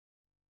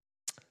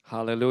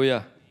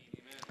Hallelujah.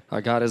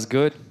 Our God is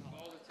good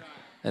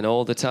and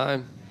all the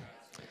time.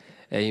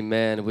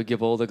 Amen. We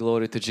give all the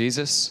glory to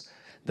Jesus.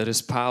 There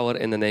is power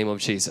in the name of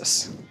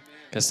Jesus.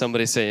 Can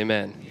somebody say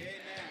amen?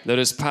 There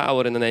is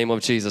power in the name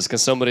of Jesus. Can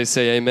somebody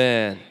say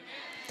amen?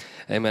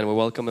 Amen. We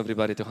welcome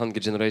everybody to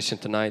Hungry Generation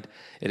tonight.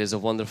 It is a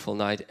wonderful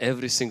night.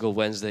 Every single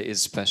Wednesday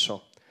is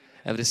special.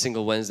 Every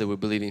single Wednesday we're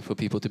believing for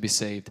people to be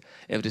saved.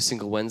 Every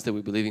single Wednesday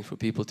we're believing for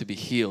people to be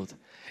healed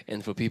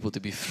and for people to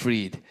be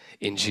freed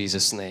in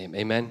Jesus' name.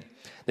 Amen.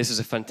 This is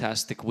a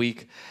fantastic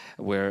week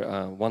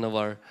where one of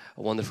our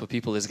wonderful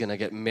people is going to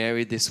get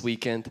married this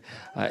weekend.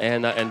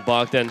 Anna and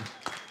Bogdan.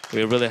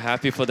 We're really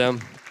happy for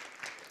them.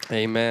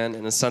 Amen.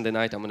 And on Sunday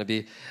night, I'm going to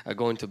be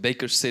going to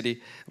Baker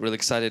City. Really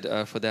excited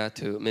for that,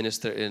 to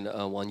minister in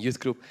one youth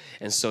group.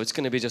 And so it's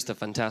going to be just a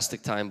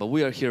fantastic time. But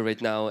we are here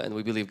right now, and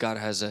we believe God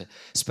has a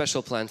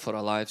special plan for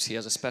our lives. He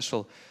has a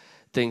special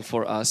thing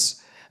for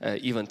us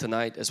even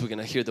tonight as we're going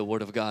to hear the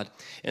Word of God.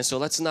 And so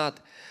let's not,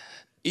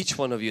 each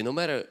one of you, no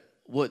matter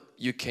what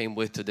you came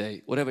with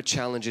today, whatever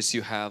challenges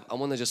you have, I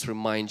want to just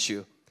remind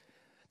you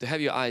to have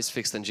your eyes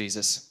fixed on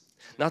Jesus.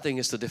 Nothing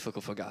is too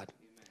difficult for God.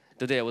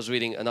 Today I was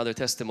reading another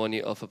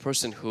testimony of a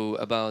person who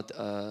about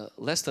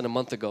less than a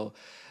month ago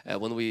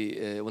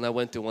when I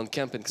went to one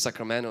camp in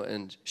Sacramento,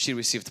 and she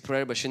received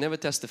prayer but she never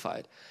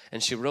testified,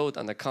 and she wrote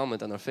on a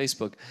comment on her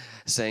Facebook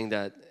saying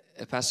that,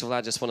 Pastor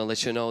Vlad, just want to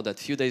let you know that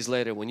a few days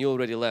later when you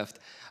already left,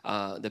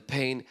 the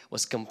pain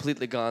was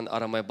completely gone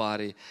out of my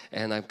body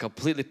and I'm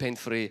completely pain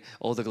free.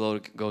 All the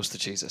glory goes to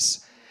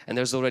Jesus. And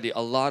there's already a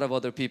lot of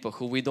other people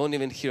who we don't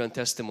even hear on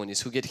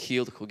testimonies, who get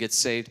healed, who get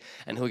saved,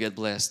 and who get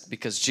blessed,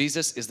 because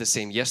Jesus is the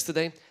same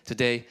yesterday,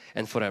 today,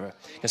 and forever.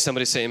 Can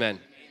somebody say amen?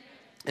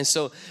 And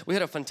so we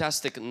had a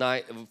fantastic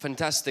night,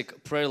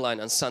 fantastic prayer line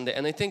on Sunday.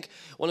 And I think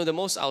one of the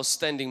most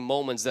outstanding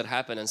moments that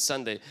happened on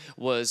Sunday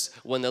was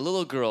when a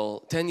little girl,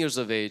 10 years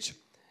of age,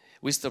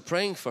 we started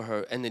praying for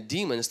her and the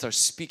demon started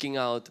speaking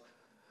out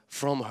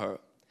from her.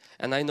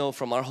 And I know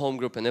from our home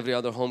group and every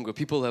other home group,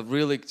 people have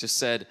really just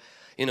said,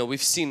 you know,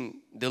 we've seen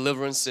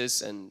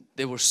deliverances and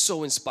they were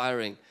so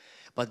inspiring.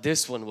 But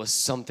this one was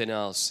something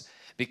else,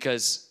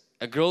 because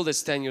a girl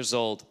that's 10 years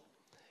old,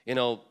 you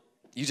know,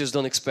 you just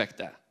don't expect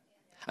that.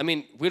 I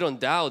mean, we don't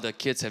doubt that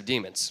kids have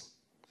demons.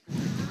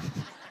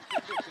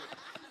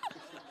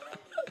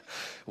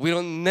 We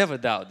don't never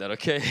doubt that,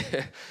 okay?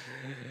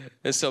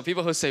 And so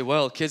people who say,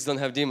 well, kids don't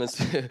have demons,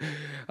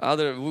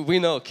 we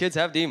know kids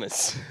have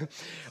demons.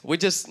 We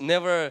just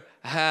never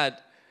had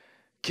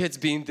kids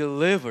being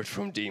delivered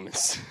from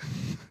demons.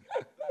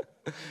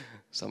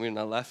 Some of you are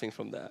not laughing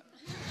from that.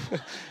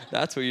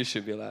 That's where you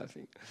should be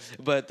laughing.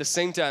 But at the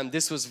same time,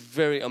 this was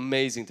very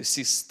amazing to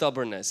see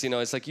stubbornness. You know,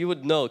 it's like you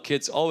would know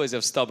kids always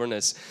have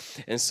stubbornness.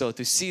 And so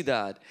to see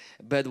that,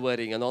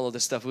 bedwetting and all of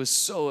this stuff was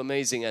so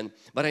amazing.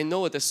 But I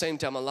know at the same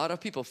time, a lot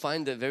of people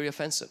find it very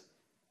offensive.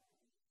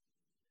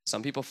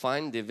 Some people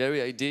find the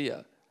very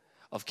idea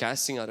of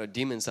casting out our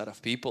demons out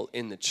of people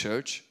in the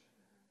church,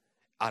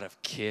 out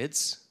of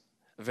kids,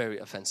 very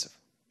offensive.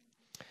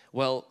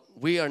 Well,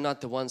 we are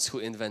not the ones who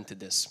invented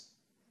this.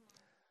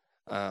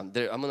 I'm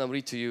going to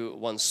read to you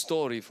one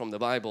story from the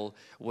Bible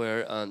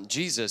where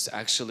Jesus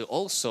actually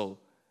also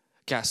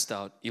cast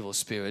out evil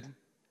spirit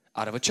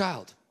out of a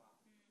child.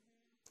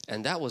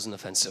 And that wasn't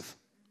offensive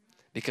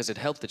because it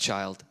helped the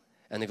child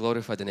and it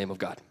glorified the name of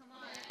God.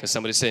 Can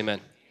somebody say amen?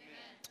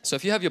 So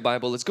if you have your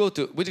Bible, we're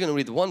going to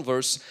read one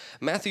verse,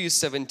 Matthew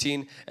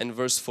 17 and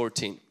verse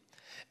 14.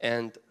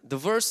 And the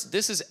verse,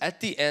 this is at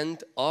the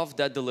end of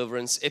that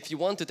deliverance. If you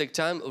want to take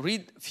time,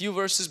 read a few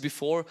verses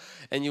before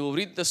and you will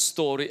read the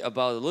story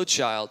about a little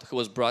child who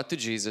was brought to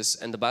Jesus.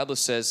 And the Bible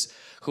says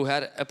who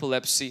had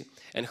epilepsy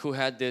and who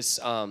had this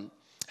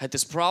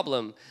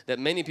problem that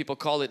many people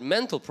call it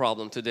mental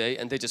problem today,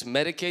 and they just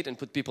medicate and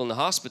put people in the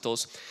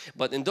hospitals.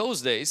 But in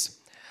those days,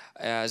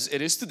 as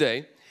it is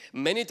today,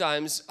 many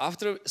times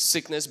after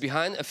sickness,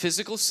 behind a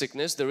physical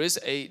sickness, there is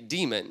a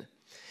demon.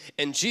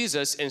 And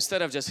Jesus,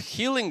 instead of just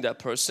healing that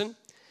person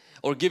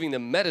or giving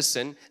them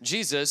medicine,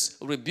 Jesus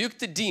rebuked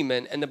the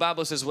demon, and the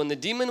Bible says when the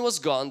demon was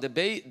gone,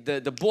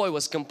 the boy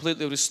was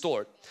completely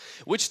restored.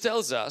 Which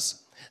tells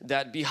us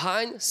that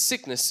behind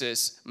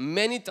sicknesses,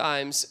 many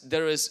times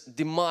there is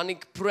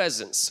demonic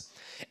presence.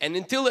 And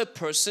until a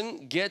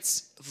person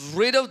gets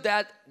rid of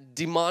that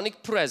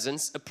demonic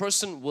presence, a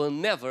person will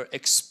never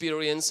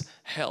experience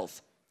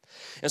health.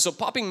 And so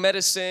popping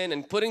medicine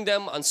and putting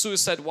them on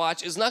suicide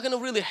watch is not going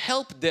to really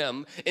help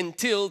them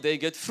until they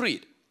get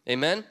freed.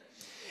 Amen?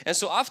 And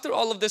so after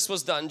all of this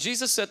was done,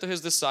 Jesus said to His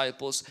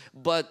disciples,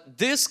 but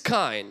this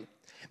kind,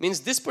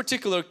 means this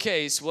particular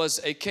case was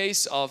a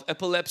case of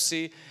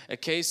epilepsy, a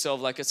case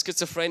of like a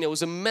schizophrenia. It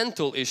was a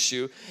mental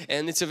issue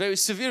and it's a very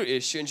severe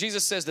issue. And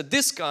Jesus says that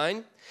this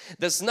kind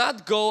does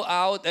not go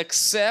out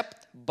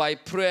except by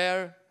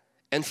prayer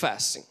and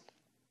fasting.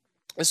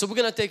 And so we're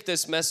going to take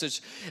this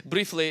message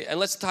briefly and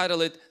let's title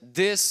it,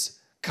 This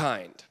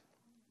Kind.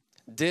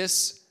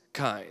 This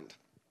Kind.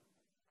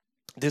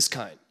 This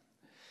Kind.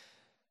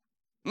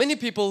 Many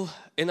people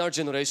in our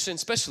generation,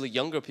 especially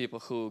younger people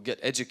who get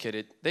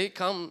educated, they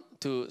come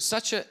to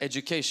such an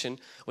education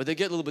where they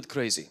get a little bit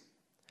crazy.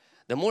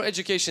 The more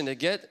education they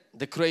get,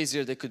 the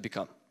crazier they could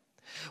become.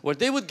 Where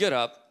they would get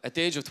up at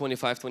the age of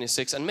 25,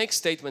 26 and make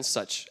statements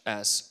such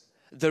as,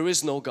 there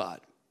is no God.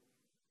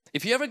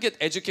 If you ever get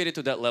educated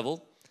to that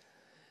level,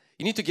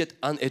 you need to get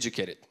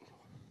uneducated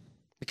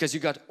because you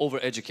got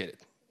overeducated.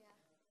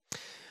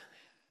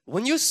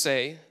 When you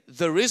say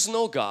there is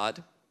no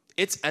God,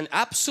 it's an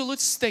absolute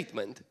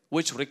statement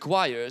which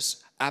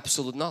requires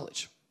absolute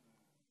knowledge.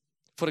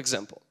 For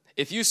example,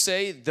 if you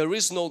say there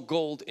is no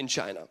gold in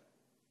China,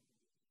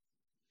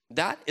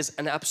 that is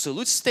an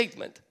absolute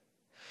statement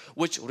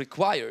which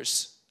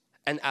requires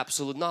an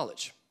absolute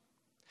knowledge.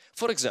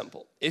 For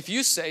example, if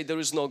you say there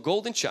is no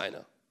gold in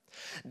China,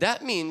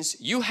 that means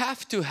you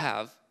have to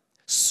have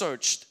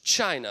searched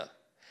China,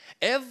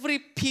 every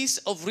piece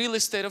of real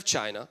estate of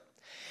China,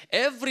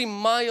 every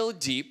mile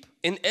deep,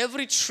 in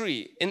every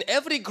tree, in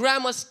every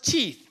grandma's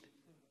teeth.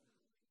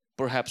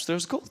 Perhaps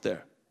there's gold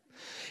there.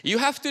 You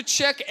have to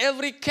check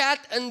every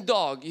cat and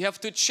dog. You have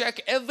to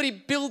check every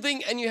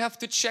building, and you have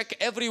to check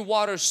every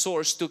water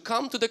source to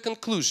come to the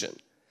conclusion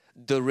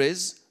there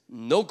is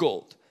no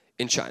gold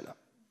in China.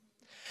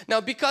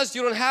 Now, because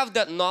you don't have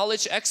that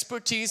knowledge,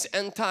 expertise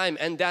and time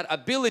and that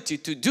ability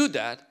to do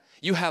that,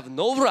 you have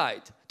no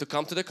right to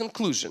come to the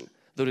conclusion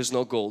there is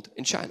no gold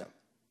in China.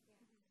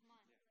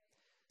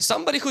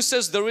 Somebody who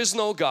says there is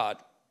no God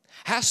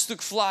has to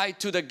fly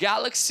to the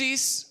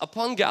galaxies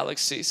upon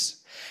galaxies,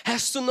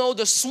 has to know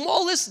the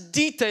smallest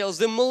details,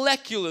 the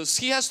molecules.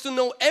 He has to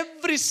know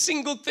every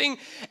single thing,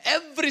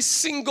 every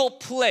single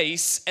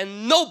place,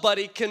 and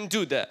nobody can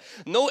do that.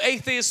 No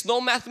atheist, no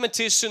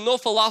mathematician, no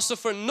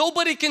philosopher,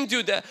 nobody can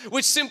do that,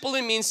 which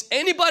simply means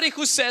anybody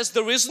who says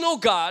there is no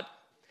God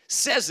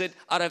says it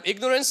out of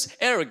ignorance,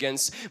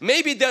 arrogance.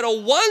 Maybe they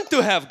don't want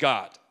to have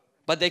God,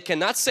 but they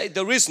cannot say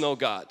there is no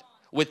God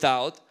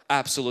without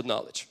absolute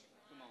knowledge.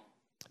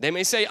 They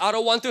may say, I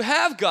don't want to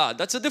have God.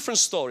 That's a different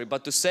story.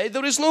 But to say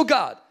there is no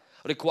God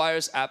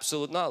requires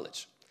absolute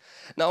knowledge.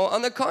 Now,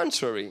 on the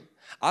contrary,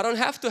 I don't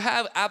have to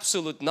have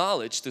absolute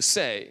knowledge to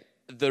say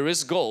there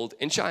is gold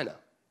in China.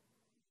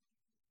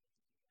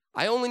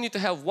 I only need to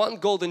have one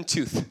golden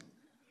tooth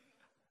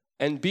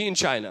and be in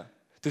China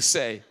to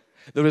say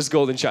there is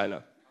gold in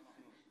China.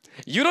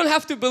 You don't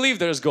have to believe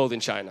there is gold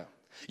in China.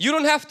 You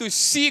don't have to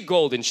see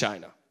gold in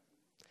China.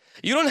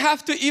 You don't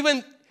have to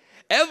even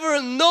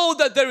ever know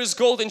that there is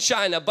gold in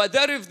China, but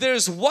that if there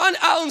is 1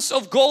 ounce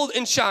of gold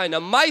in China,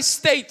 my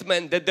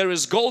statement that there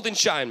is gold in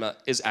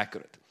is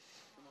accurate.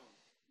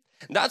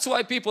 That's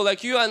why people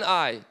like you and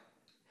I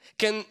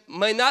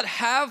may not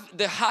have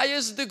the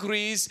highest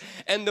degrees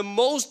and the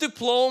most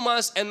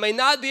diplomas and may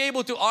not be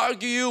able to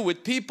argue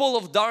with people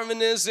of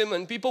Darwinism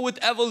and people with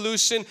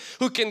evolution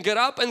who can get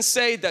up and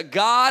say that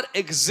God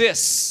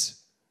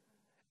exists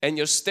and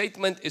your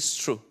statement is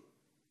true.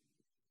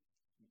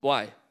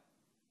 Why?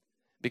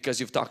 Because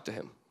you've talked to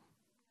Him.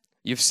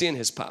 You've seen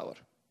His power.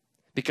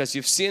 Because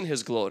you've seen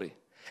His glory.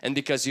 And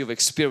because you've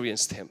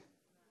experienced Him.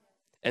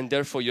 And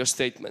therefore your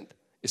statement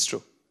is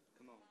true.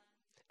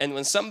 And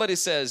when somebody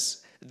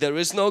says there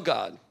is no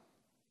God,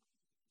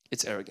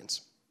 it's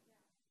arrogance.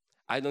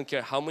 I don't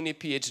care how many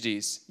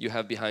PhDs you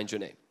have behind your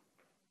name.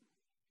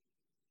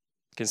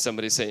 Can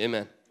somebody say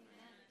amen?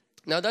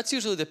 Now that's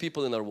usually the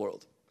people in our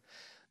world.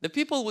 The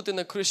people within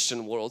the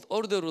Christian world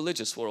or the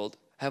religious world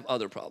have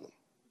other problems.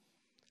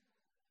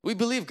 We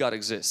believe God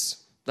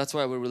exists. That's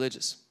why we're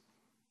religious.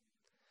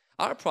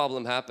 Our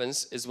problem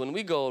happens is when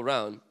we go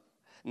around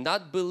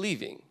not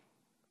believing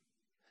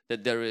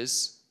that there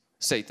is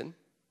Satan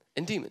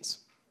and demons.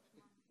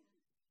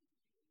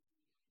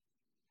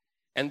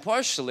 And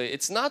partially,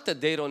 it's not that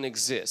they don't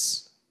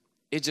exist.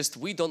 It's just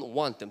we don't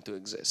want them to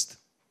exist.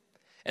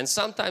 And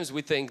sometimes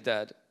we think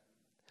that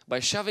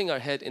by shoving our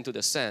head into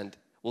the sand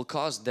will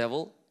cause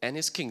devil and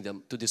his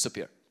kingdom to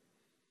disappear.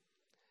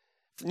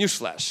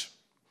 Newsflash.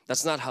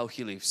 That's not how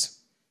he lives.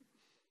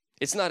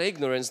 It's not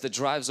ignorance that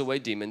drives away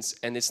demons,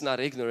 and it's not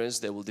ignorance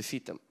that will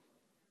defeat them.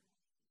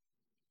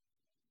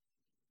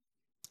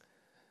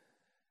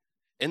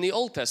 In the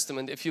Old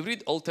Testament, if you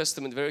read Old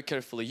Testament very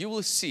carefully, you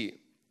will see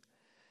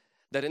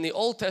that in the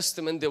Old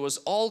Testament there was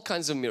all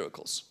kinds of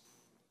miracles.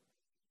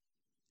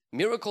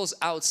 Miracles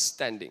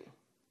outstanding.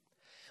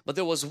 But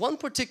there was one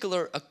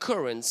particular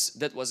occurrence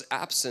that was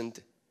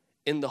absent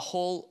in the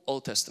whole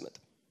Old Testament.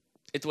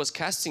 It was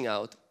casting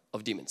out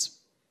of demons.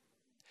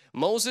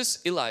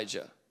 Moses,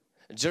 Elijah,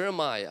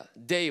 Jeremiah,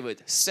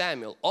 David,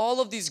 Samuel, all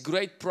of these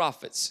great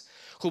prophets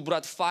who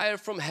brought fire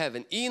from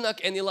heaven,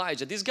 Enoch and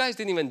Elijah, these guys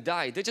didn't even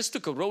die. They just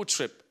took a road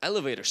trip,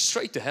 elevator,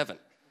 straight to heaven.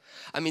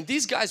 I mean,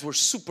 these guys were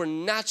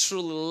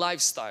supernatural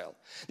lifestyle.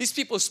 These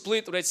people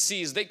split Red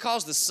Seas. They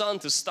caused the sun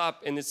to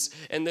stop and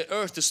the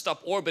earth to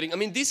stop orbiting. I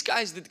mean, these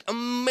guys did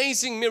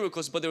amazing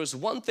miracles, but there was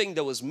one thing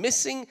that was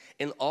missing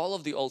in all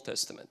of the Old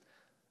Testament.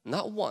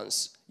 Not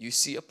once you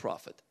see a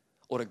prophet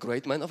or a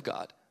great man of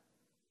God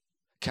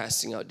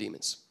casting out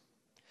demons.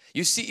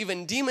 You see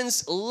even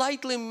demons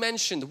lightly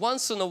mentioned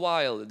once in a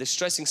while. A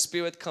distressing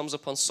spirit comes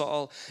upon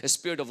Saul, a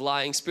spirit of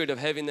lying, spirit of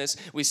heaviness.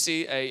 We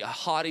see a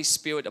haughty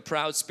spirit, a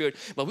proud spirit,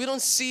 but we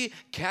don't see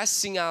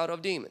casting out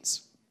of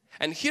demons.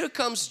 And here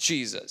comes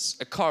Jesus,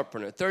 a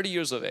carpenter, 30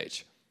 years of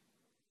age.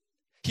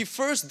 He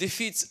first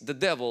defeats the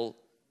devil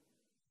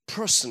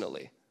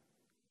personally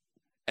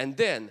and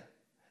then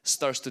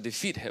starts to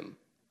defeat him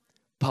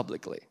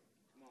publicly.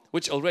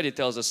 Which already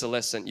tells us a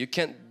lesson. You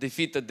can't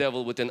defeat the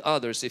devil within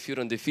others if you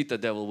don't defeat the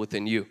devil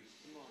within you.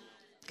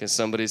 Can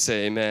somebody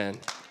say amen?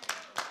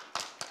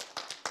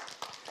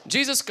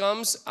 Jesus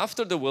comes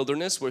after the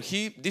wilderness where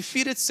He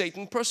defeated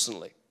Satan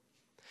personally.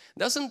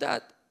 Doesn't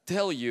that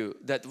tell you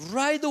that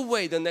right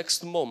away the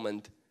next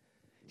moment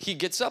He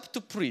gets up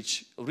to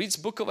preach, reads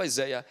book of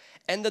Isaiah,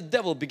 and the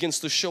devil begins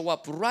to show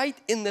up right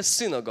in the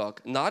synagogue,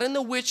 not in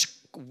the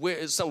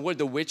where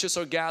the witches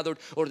are gathered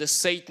or the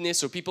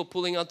Satanists or people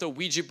pulling out their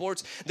Ouija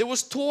boards. There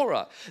was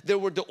Torah. There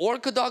were the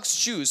Orthodox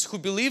Jews who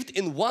believed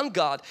in one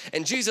God,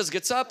 and Jesus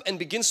gets up and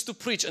begins to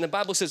preach, and the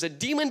Bible says a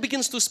demon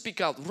begins to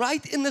speak out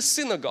right in the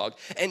synagogue,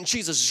 and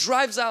Jesus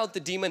drives out the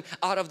demon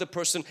out of the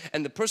person,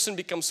 and the person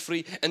becomes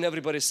free, and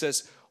everybody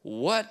says,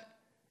 what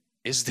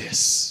is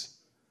this?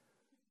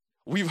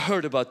 We've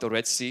heard about the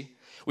Red Sea.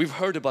 We've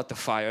heard about the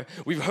fire.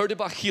 We've heard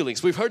about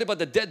healings. We've heard about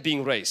the dead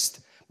being raised.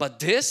 But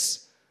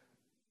this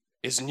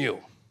is new.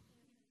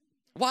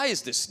 Why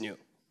is this new?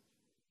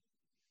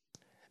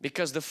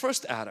 Because the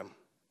first Adam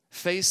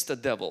faced the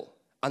devil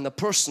on a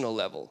personal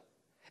level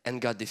and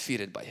got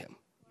defeated by him.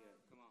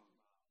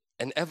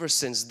 And ever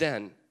since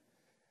then,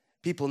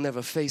 people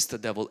never faced the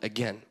devil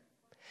again.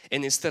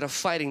 And instead of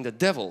fighting the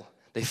devil,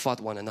 they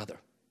fought one another.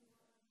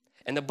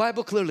 And the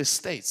Bible clearly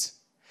states,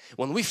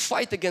 when we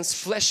fight against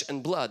flesh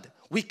and blood,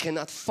 we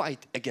cannot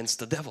fight against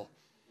the devil.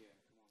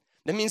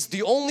 That means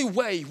the only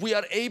way we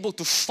are able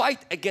to fight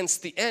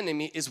against the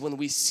enemy is when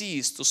we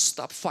cease to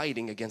stop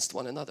fighting against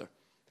one another.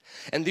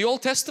 And the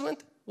Old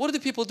Testament, what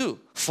did the people do?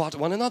 Fought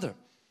one another.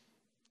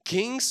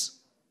 Kings,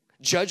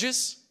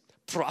 judges,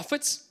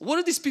 prophets, what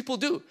did these people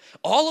do?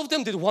 All of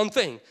them did one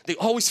thing. They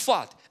always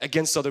fought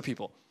against other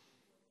people.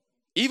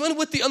 Even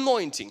with the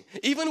anointing,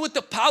 even with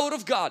the power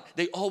of God,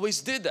 they always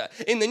did that.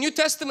 In the New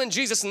Testament,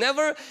 Jesus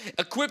never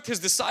equipped His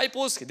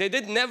disciples. They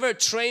did never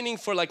training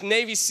for like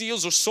Navy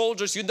SEALs or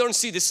soldiers. You don't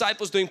see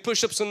disciples doing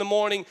push-ups in the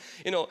morning,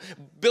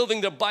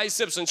 building their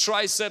biceps and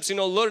triceps,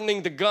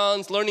 learning the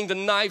guns, learning the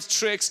knife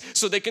tricks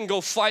so they can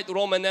go fight the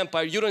Roman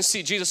Empire. You don't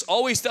see Jesus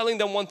always telling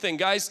them one thing,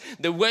 guys,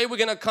 the way we're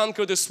going to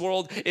conquer this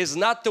world is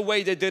not the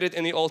way they did it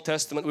in the Old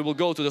Testament. We will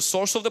go to the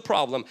source of the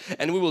problem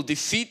and we will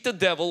defeat the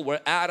devil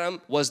where Adam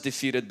was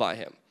defeated by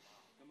him.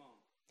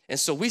 And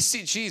so we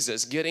see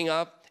Jesus getting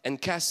up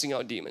and casting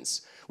out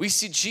demons. We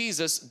see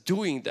Jesus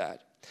doing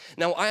that.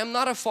 Now, I am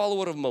not a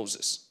follower of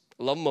Moses.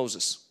 I love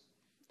Moses.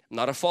 I'm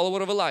not a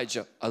follower of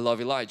Elijah. I love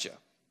Elijah.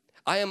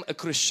 I am a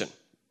Christian.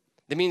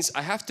 That means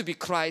I have to be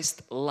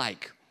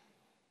Christ-like.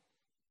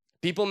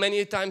 People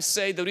many times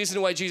say the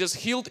reason why Jesus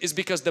healed is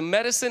because the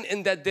medicine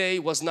in that day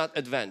was not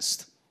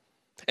advanced.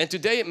 And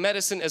today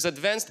medicine is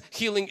advanced,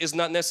 healing is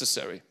not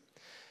necessary.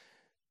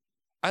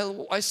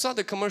 I saw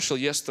the commercial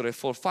yesterday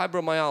for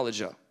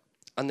fibromyalgia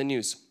on the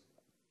news,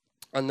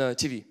 on the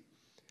TV.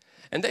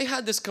 And they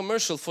had this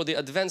commercial for the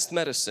advanced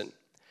medicine,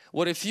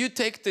 where if you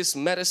take this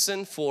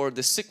medicine for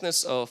the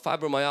sickness of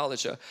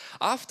fibromyalgia,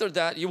 after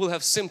that you will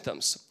have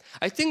symptoms.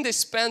 I think they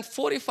spent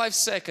 45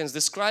 seconds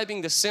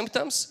describing the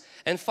symptoms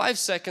and 5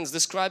 seconds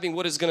describing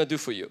what it's going to do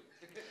for you.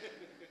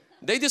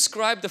 They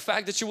described the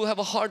fact that you will have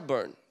a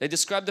heartburn. They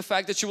described the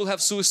fact that you will have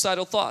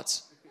suicidal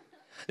thoughts.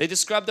 They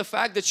describe the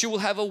fact that you will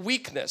have a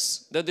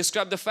weakness. They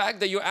describe the fact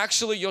that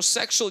your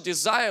sexual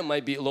desire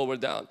might be lower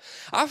down.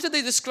 After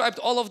they described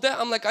all of that,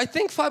 I'm like, I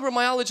think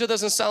fibromyalgia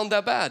doesn't sound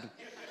that bad.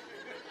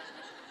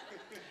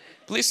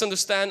 Please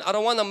understand, I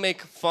don't want to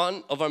make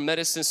fun of our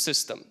medicine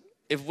system.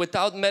 If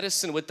without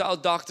medicine,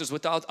 without doctors,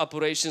 without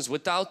operations,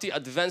 without the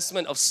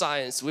advancement of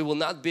science, we will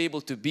not be able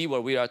to be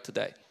where we are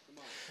today.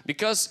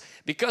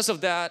 Because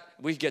of that,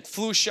 we get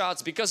flu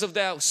shots. Because of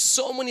that,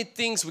 so many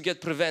things we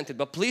get prevented.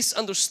 But please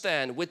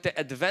understand, with the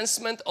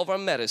advancement of our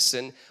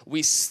medicine,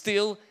 we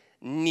still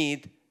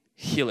need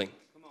healing.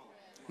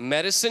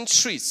 Medicine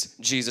treats,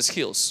 Jesus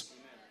heals.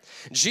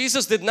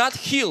 Jesus did not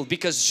heal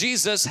because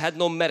Jesus had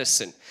no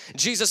medicine.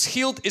 Jesus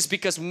healed is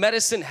because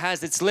medicine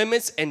has its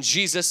limits and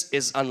Jesus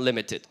is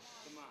unlimited.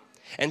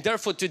 And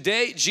therefore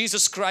today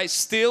Jesus Christ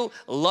still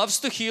loves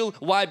to heal.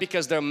 Why?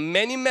 Because there are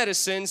many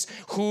medicines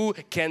who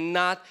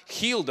cannot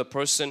heal the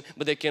person,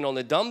 but they can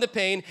only numb the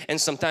pain and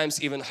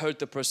sometimes even hurt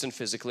the person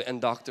physically, and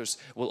doctors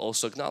will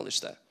also acknowledge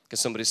that. Can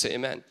somebody say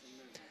amen?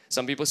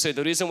 Some people say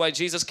the reason why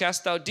Jesus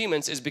cast out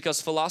demons is because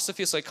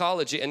philosophy,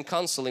 psychology and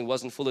counseling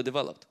wasn't fully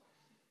developed.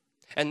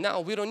 And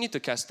now we don't need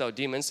to cast out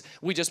demons,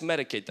 we just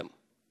medicate them.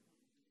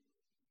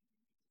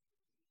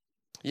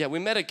 Yeah, we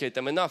medicate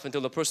them enough until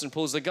the person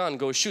pulls the gun,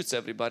 goes, shoots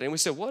everybody. And we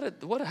say,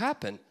 what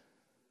happened?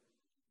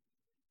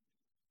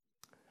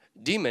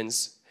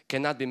 Demons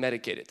cannot be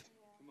medicated.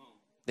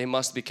 They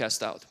must be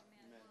cast out.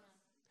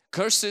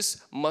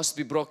 Curses must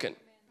be broken.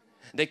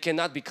 they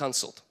cannot be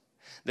counseled.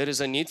 There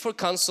is a need for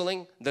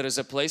counseling, there is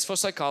a place for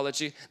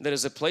psychology, there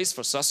is a place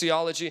for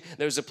sociology,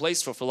 there is a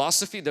place for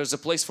philosophy, there is a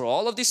place for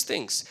all of these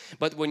things.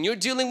 But when you're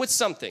dealing with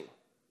something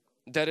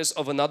that is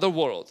of another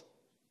world,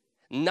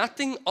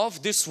 nothing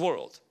of this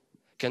world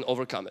can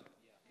overcome it.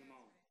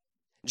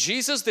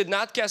 Jesus did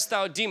not cast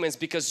out demons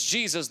because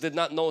Jesus did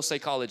not know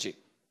psychology.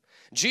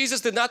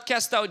 Jesus did not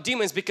cast out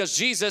demons because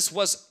Jesus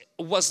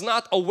was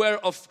not aware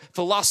of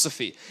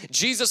philosophy.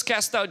 Jesus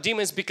cast out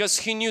demons because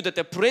He knew that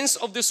the prince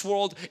of this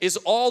world is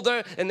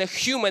older than a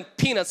human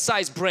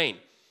peanut-sized brain.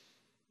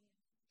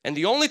 And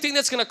the only thing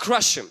that's going to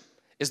crush him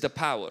is the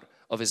power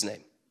of His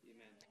name.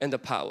 Amen. And the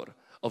power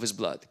of His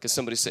blood. Can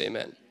somebody say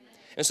amen? Amen?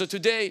 And so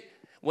today,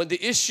 when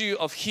the issue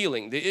of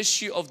healing, the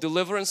issue of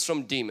deliverance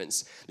from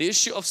demons, the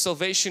issue of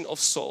salvation of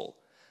soul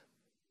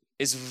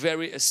is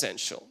very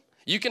essential.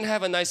 You can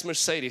have a nice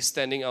Mercedes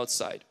standing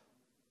outside.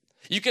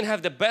 You can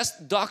have the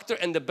best doctor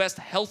and the best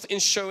health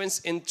insurance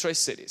in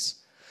Tri-Cities.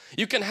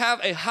 You can have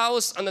a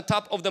house on the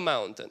top of the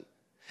mountain.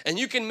 And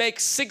you can make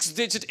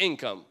 6-digit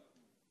income.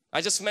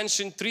 I just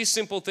mentioned 3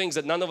 simple things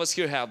that none of us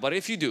here have. But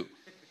if you do,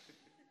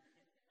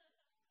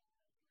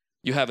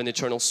 you have an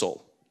eternal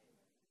soul.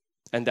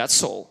 And that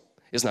soul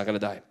is not going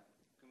to die.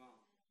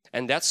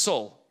 And that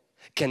soul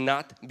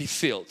cannot be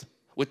filled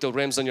with the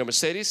rims on your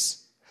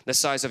Mercedes, the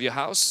size of your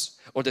house,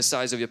 or the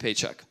size of your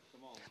paycheck.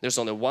 There's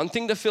only one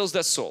thing that fills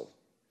that soul.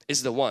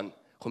 Is the one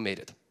who made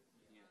it.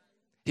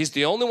 He's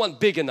the only one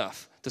big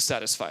enough to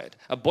satisfy it.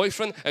 A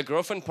boyfriend, a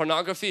girlfriend,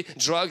 pornography,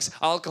 drugs,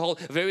 alcohol,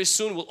 very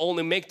soon will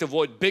only make the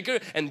void bigger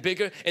and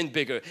bigger and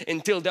bigger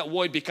until that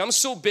void becomes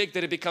so big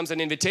that it becomes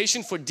an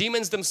invitation for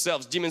demons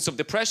themselves, demons of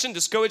depression,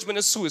 discouragement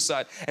and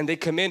suicide, and they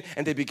come in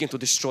and they begin to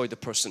destroy the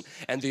person.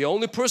 And the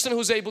only person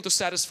who's able to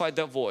satisfy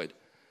that void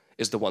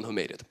is the one who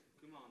made it.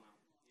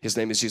 His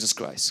name is Jesus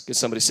Christ. Can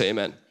somebody say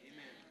amen?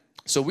 Amen.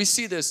 So we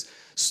see this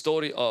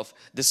story of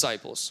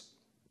disciples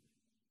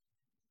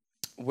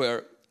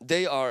where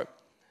they are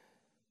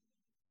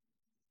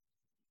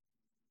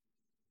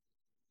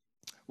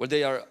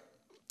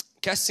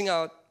casting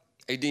out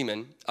a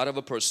demon out of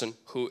a person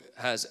who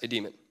has a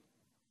demon.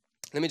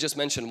 Let me just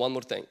mention one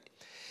more thing.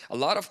 A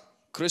lot of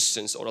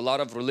Christians or a lot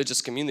of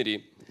religious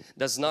community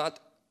does not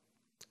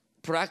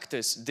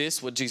practice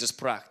this what Jesus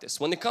practiced.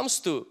 When it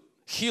comes to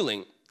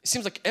healing, it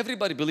seems like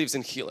everybody believes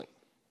in healing.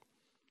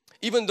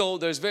 Even though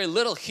there's very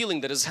little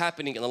healing that is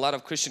happening in a lot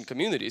of Christian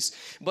communities,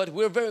 but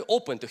we're very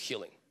open to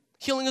healing.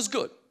 Healing is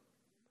good.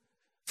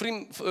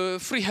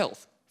 Free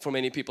health for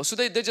many people. So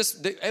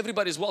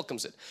everybody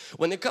welcomes it.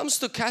 When it comes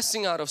to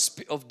casting out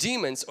of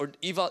demons or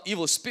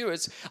evil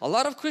spirits, a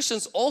lot of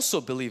Christians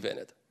also believe in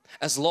it.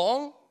 As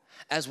long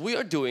as we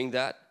are doing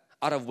that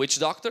out of witch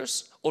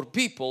doctors or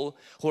people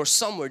who are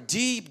somewhere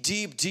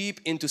deep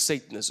into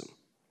Satanism.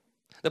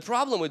 The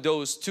problem with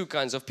those two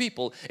kinds of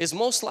people is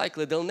most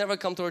likely they'll never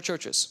come to our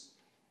churches.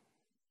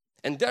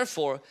 And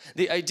therefore,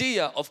 the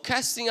idea of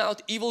casting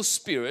out evil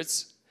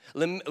spirits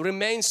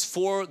remains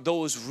for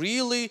those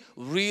really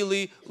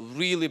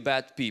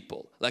bad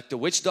people, like the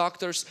witch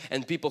doctors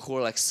and people who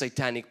are like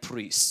satanic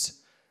priests,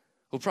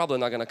 who probably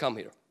not going to come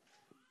here.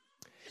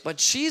 But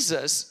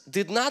Jesus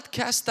did not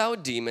cast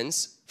out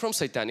demons from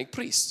satanic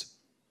priests,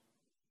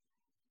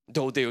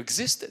 though they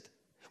existed.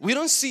 We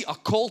don't see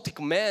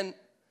occultic men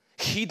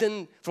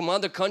hidden from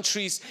other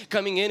countries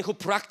coming in who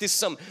practice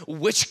some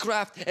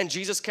witchcraft and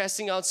Jesus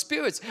casting out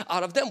spirits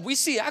out of them. We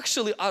see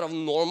actually out of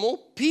normal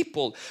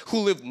people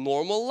who live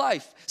normal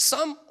life.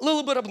 Some a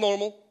little bit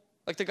abnormal,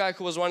 like the guy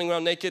who was running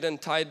around naked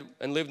and tied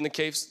and lived in the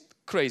caves,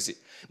 crazy.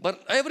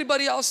 But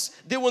everybody else,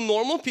 they were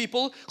normal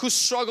people who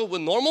struggled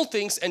with normal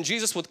things, and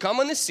Jesus would come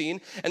on the scene,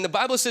 and the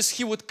Bible says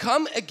He would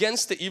come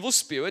against the evil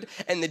spirit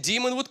and the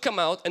demon would come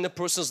out and the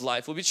person's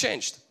life will be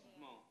changed.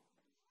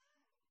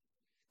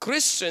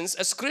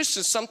 As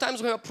Christians,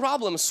 sometimes we have a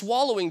problem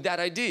swallowing that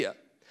idea,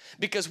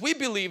 because we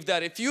believe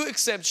that if you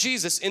accept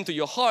Jesus into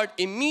your heart,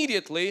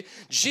 immediately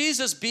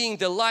Jesus being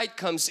the light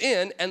comes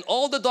in and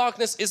all the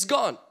darkness is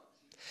gone.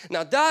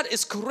 Now that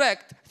is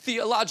correct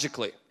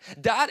theologically,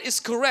 that is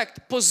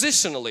correct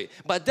positionally,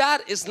 but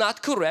that is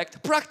not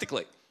correct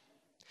practically.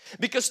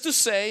 Because to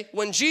say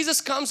when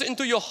Jesus comes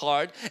into your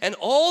heart and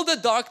all the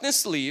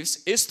darkness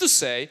leaves is to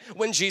say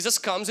when Jesus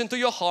comes into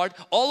your heart,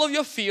 all of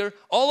your fear,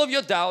 all of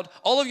your doubt,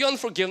 all of your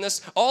unforgiveness,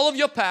 all of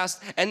your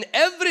past and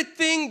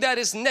everything that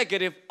is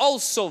negative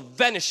also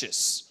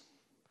vanishes.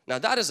 Now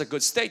that is a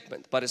good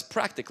statement, but it's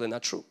practically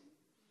not true.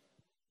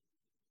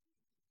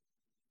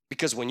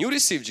 Because when you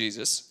receive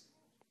Jesus,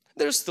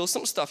 there's still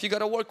some stuff you got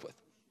to work with.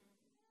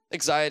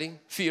 Anxiety,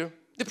 fear,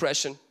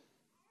 depression,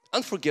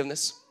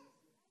 unforgiveness,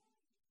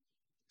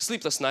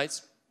 sleepless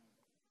nights,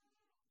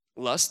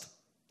 lust,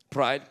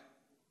 pride.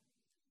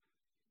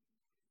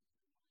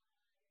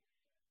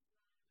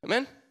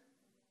 Amen?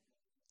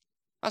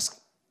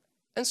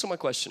 Answer my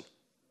question.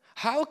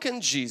 How can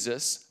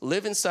Jesus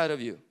live inside of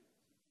you,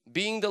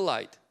 being the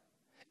light,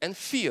 and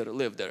fear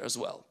live there as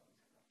well?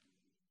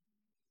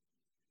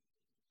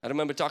 I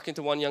remember talking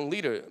to one young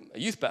leader, a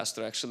youth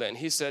pastor actually, and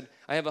he said,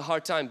 I have a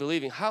hard time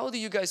believing, how do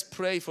you guys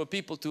pray for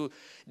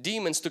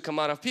demons to come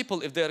out of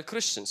people if they are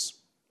Christians?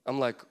 I'm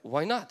like,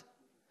 why not?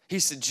 He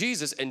said,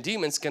 Jesus and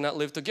demons cannot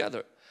live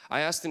together.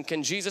 I asked him,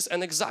 can Jesus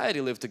and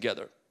anxiety live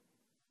together?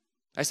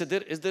 I said,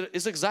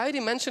 is anxiety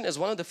mentioned as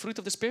one of the fruit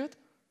of the Spirit?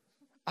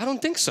 I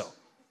don't think so.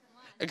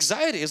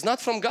 Anxiety is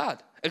not from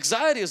God.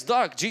 Anxiety is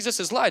dark. Jesus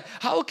is light.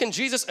 How can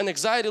Jesus and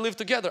anxiety live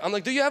together? I'm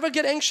like, do you ever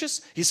get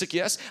anxious? He said,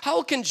 yes.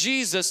 How can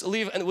Jesus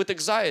live with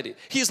anxiety?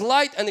 He's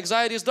light and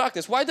anxiety is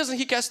darkness. Why doesn't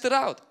He cast it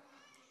out?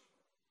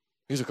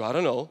 He's like, I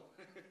don't know.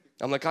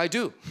 I'm like, I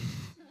do.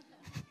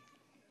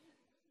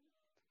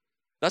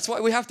 That's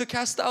why we have to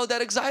cast out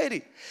that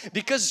anxiety.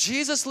 Because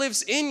Jesus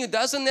lives in you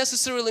doesn't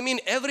necessarily mean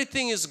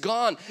everything is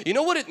gone. You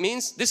know what it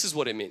means? This is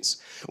what it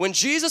means. When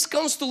Jesus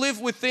comes to live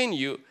within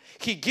you,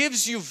 He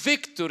gives you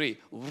victory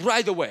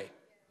right away.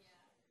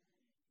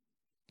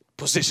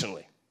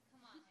 Positionally.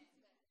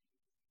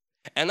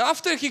 And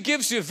after He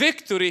gives you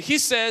victory, He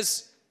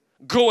says,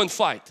 go and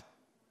fight.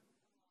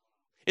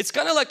 It's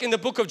kind of like in the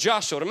book of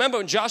Joshua. Remember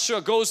when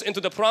Joshua goes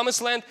into the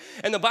promised land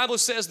and the Bible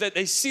says that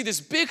they see this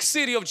big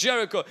city of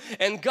Jericho,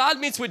 and God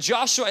meets with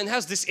Joshua and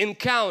has this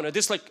encounter.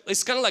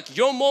 It's kind of like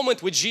your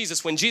moment with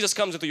Jesus when Jesus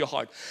comes into your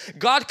heart.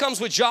 God comes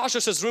with Joshua,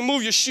 says,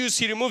 remove your shoes.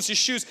 He removes his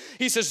shoes.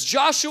 He says,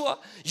 Joshua,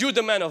 you're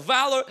the man of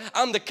valor.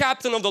 I'm the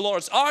captain of the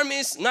Lord's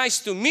armies.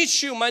 Nice to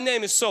meet you. My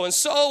name is so and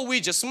so.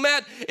 We just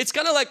met. It's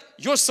kind of like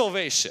your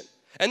salvation.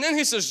 And then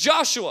He says,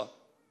 Joshua,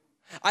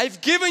 I've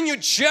given you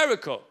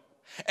Jericho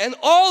and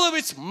all of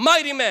its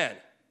mighty men.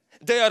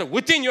 They are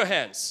within your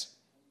hands.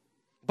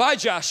 By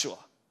Joshua.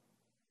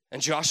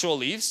 And Joshua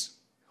leaves,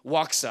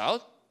 walks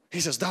out. He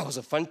says, that was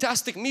a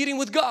fantastic meeting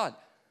with God.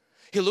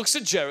 He looks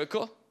at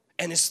Jericho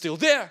and it's still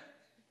there.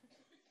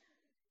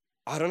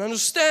 I don't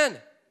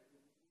understand.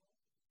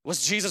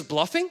 Was Jesus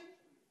bluffing?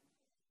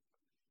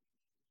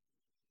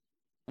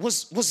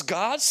 Was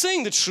God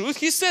saying the truth?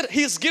 He said,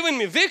 He's given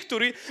me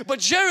victory, but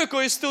Jericho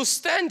is still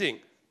standing.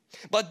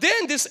 But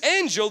then this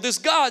angel, this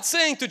God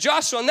saying to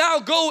Joshua, now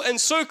go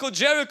and circle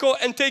Jericho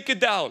and take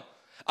it down.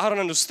 I don't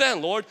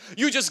understand, Lord.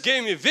 You just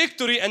gave me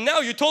victory and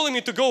now you're telling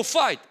me to go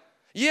fight.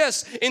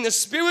 Yes, in the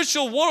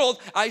spiritual world,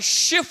 I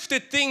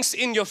shifted things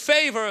in your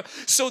favor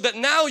so that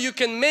now you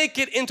can make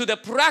it into the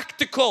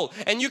practical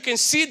and you can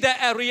see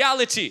that a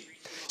reality.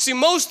 See,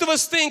 most of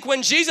us think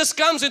when Jesus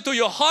comes into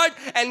your heart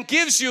and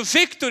gives you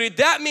victory,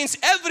 that means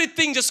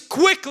everything just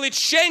quickly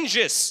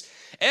changes.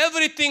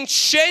 Everything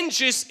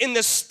changes in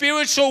the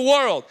spiritual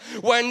world.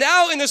 Where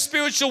now in the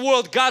spiritual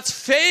world, God's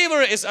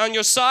favor is on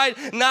your side,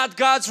 not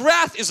God's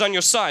wrath is on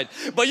your side.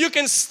 But you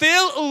can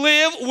still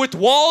live with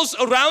walls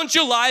around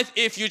your life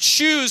if you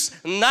choose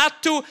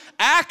not to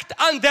act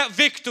on that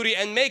victory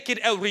and make it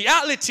a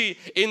reality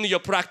in your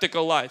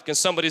practical life. Can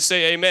somebody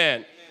say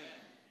amen? Amen.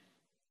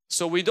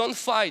 So we don't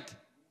fight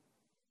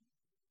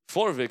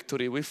for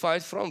victory, we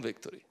fight from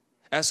victory.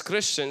 As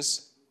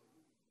Christians,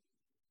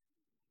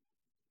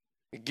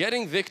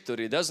 getting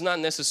victory does not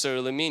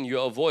necessarily mean you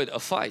avoid a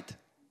fight.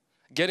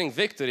 Getting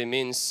victory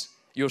means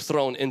you're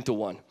thrown into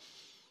one.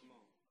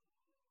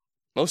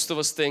 Most of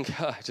us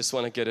think, I just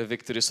want to get a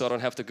victory so I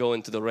don't have to go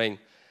into the rain.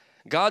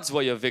 God's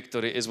way of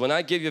victory is when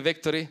I give you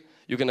victory,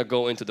 you're going to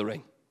go into the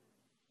rain.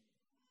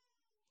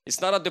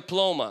 It's not a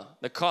diploma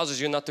that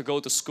causes you not to go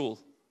to school.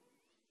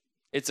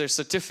 It's a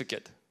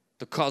certificate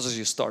that causes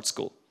you to start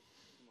school.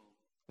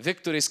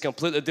 Victory is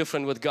completely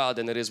different with God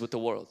than it is with the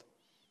world.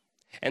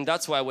 And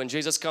that's why when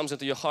Jesus comes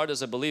into your heart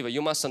as a believer,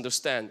 you must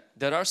understand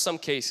there are some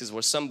cases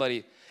where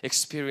somebody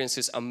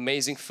experiences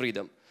amazing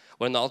freedom,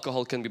 when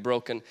alcohol can be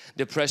broken,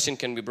 depression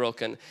can be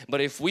broken. But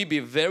if we be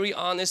very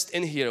honest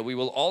in here, we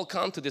will all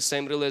come to the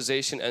same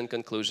realization and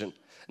conclusion.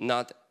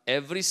 Not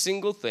every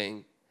single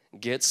thing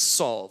gets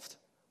solved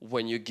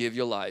when you give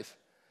your life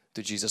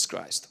to Jesus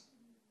Christ.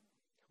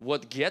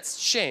 What gets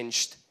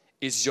changed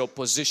is your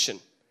position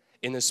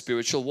in the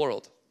spiritual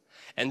world.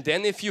 And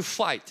then if you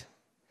fight,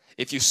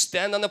 if you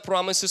stand on the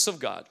promises of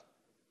God,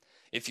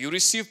 if you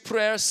receive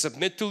prayer,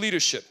 submit to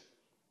leadership,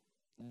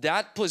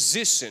 that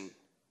position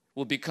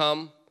will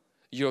become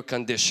your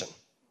condition.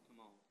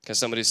 Can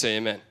somebody say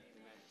amen?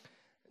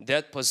 Amen.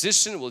 That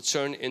position will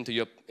turn into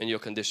your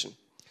condition.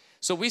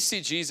 So we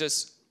see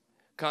Jesus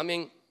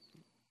coming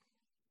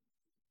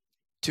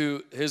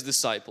to His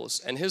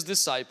disciples, and His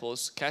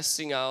disciples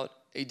casting out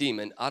a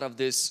demon out of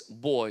this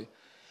boy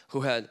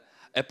who had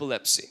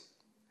epilepsy.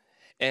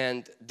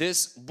 And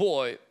this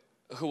boy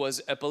who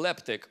was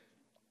epileptic,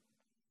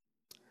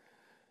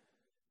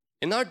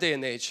 in our day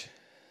and age,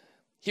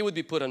 he would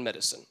be put on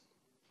medicine.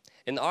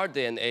 In our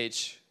day and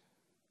age,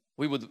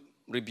 we would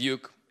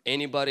rebuke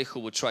anybody who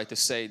would try to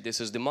say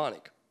this is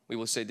demonic. We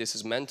would say this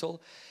is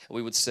mental.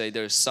 We would say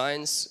there's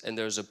science and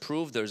there's a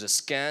proof, there's a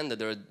scan that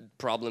there are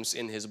problems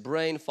in his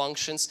brain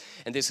functions,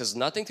 and this has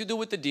nothing to do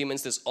with the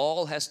demons. This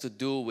all has to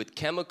do with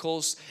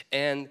chemicals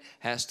and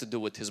has to do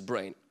with his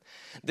brain.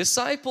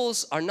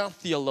 Disciples are not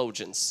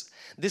theologians.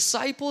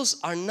 Disciples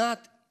are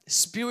not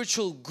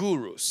spiritual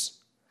gurus.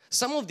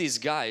 Some of these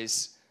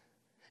guys,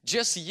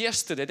 Just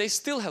yesterday, they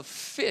still have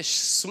fish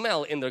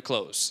smell in their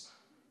clothes.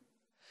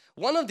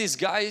 One of these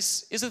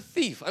guys is a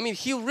thief. I mean,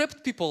 he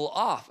ripped people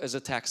off as a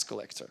tax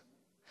collector.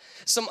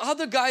 Some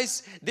other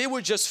guys, they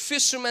were just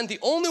fishermen. The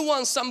only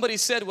one somebody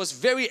said was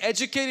very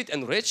educated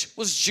and rich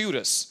was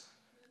Judas.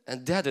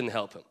 And that didn't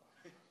help him.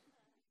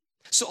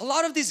 So a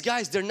lot of these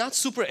guys, they're not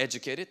super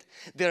educated.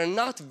 They're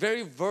not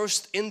very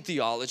versed in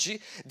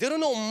theology. They don't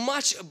know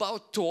much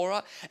about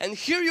Torah. And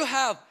here you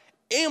have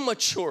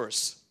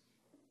amateurs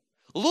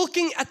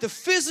looking at the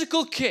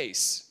physical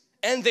case,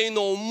 and they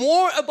know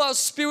more about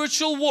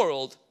spiritual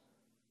world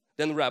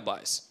than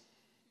rabbis.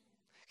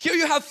 Here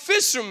you have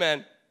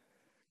fishermen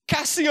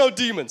casting out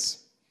demons.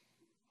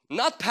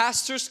 Not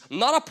pastors,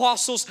 not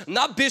apostles,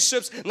 not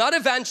bishops, not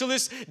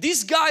evangelists.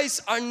 These guys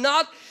are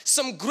not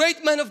some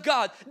great men of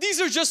God.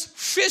 These are just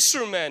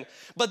fishermen,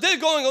 but they're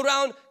going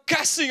around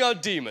casting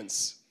out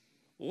demons.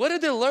 Where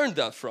did they learn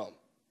that from?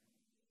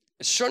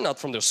 It's sure not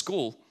from their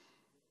school.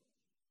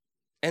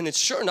 And it's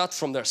sure not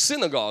from their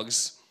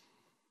synagogues.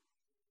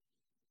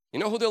 You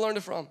know who they learned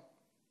it from?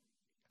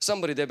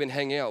 Somebody they've been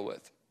hanging out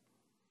with,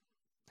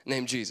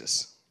 named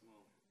Jesus.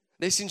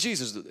 They've seen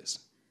Jesus do this.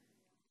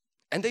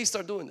 And they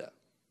start doing that.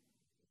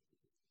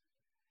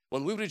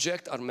 When we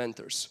reject our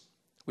mentors,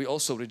 we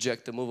also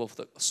reject the move of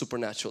the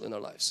supernatural in our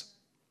lives.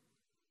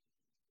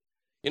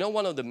 You know,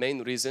 one of the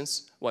main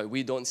reasons why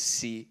we don't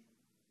see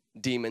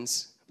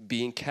demons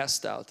being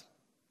cast out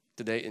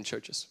today in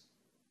churches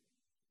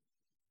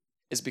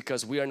is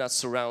because we are not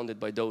surrounded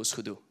by those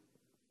who do.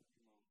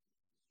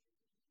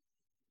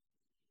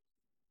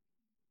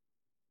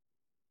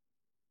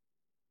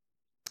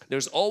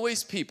 There's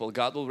always people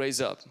God will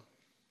raise up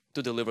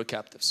to deliver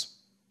captives.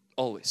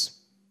 Always.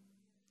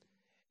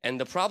 And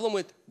the problem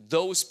with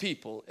those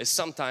people is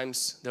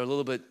sometimes they're a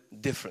little bit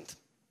different.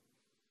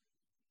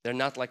 They're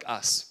not like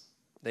us.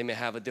 They may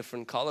have a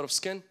different color of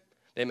skin.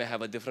 They may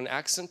have a different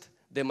accent.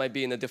 They might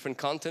be in a different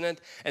continent.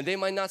 And they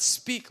might not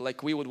speak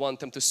like we would want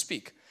them to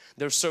speak.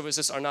 Their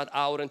services are not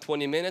hour and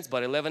 20 minutes,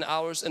 but 11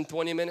 hours and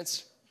 20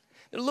 minutes.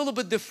 They're a little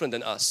bit different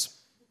than us.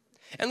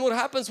 And what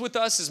happens with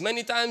us is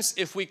many times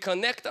if we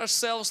connect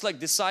ourselves like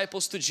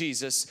disciples to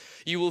Jesus,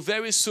 you will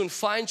very soon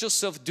find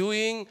yourself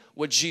doing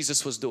what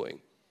Jesus was doing.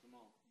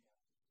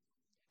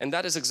 And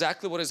that is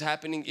exactly what is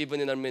happening even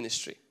in our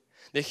ministry.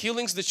 The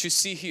healings that you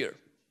see here,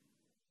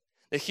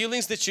 the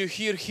healings that you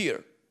hear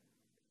here,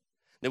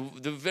 the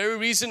very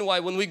reason why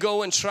when we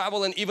go and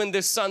travel, and even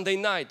this Sunday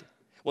night,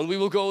 when we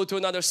will go to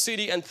another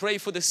city and pray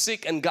for the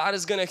sick and God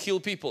is going to heal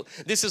people.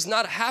 This is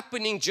not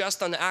happening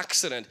just on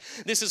accident.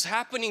 This is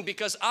happening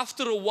because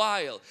after a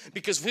while,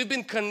 because we've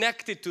been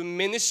connected to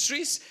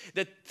ministries,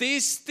 that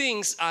these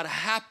things are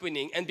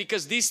happening, and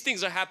because these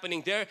things are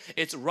happening there,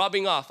 it's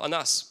rubbing off on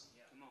us.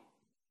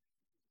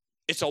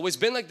 It's always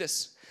been like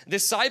this.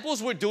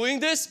 Disciples were doing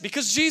this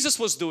because Jesus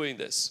was doing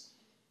this.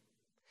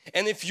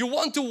 And if you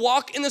want to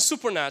walk in the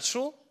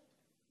supernatural,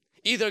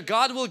 either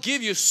God will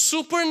give you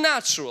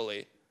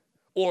supernaturally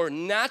or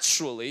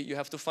naturally. You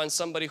have to find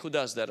somebody who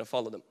does that and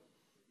follow them.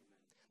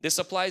 This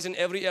applies in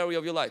every area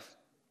of your life.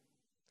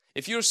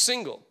 If you're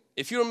single,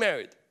 if you're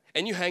married,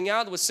 and you hang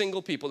out with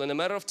single people, in a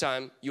matter of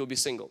time, you'll be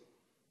single.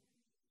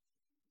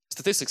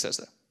 Statistics says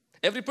that.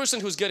 Every person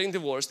who's getting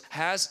divorced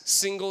has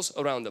singles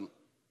around them.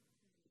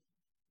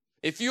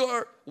 If you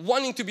are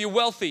wanting to be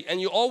wealthy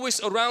and you always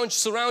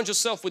surround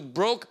yourself with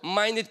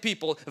broke-minded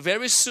people,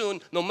 very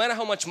soon, no matter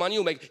how much money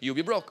you make, you'll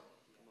be broke.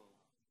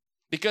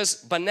 Because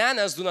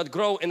bananas do not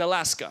grow in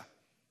Alaska.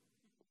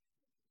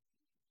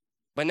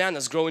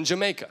 Bananas grow in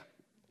Jamaica.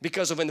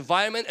 Because of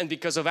environment and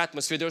because of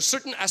atmosphere. There are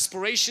certain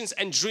aspirations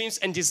and dreams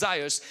and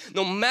desires.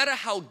 No matter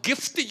how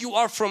gifted you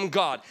are from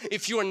God,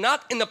 if you are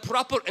not in the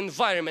proper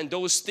environment,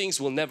 those things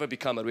will never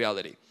become a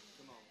reality.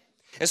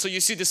 And so you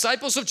see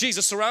disciples of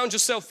Jesus, surround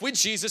yourself with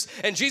Jesus,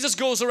 and Jesus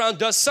goes around,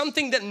 does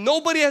something that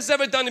nobody has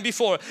ever done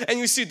before. And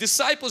you see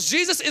disciples,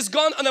 Jesus is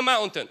gone on a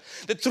mountain.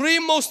 The three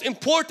most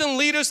important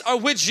leaders are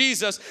with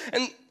Jesus,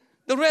 and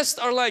the rest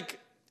are like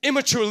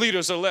immature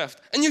leaders are left.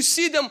 And you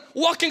see them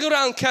walking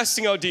around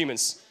casting out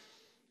demons.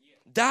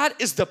 That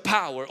is the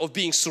power of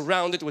being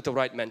surrounded with the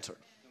right mentor.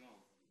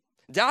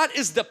 That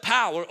is the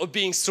power of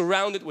being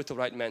surrounded with the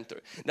right mentor.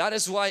 That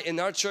is why in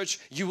our church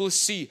you will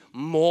see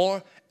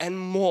more and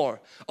more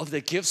of the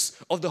gifts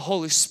of the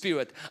Holy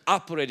Spirit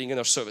operating in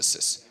our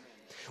services.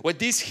 With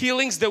these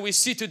healings that we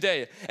see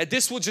today, and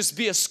this will just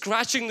be a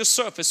scratching the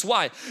surface.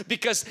 Why?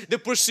 Because the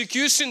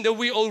persecution that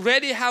we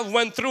already have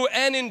went through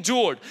and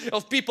endured,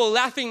 of people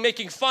laughing,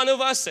 making fun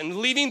of us and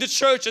leaving the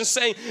church and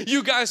saying,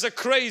 you guys are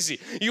crazy.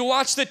 You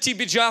watch the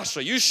TB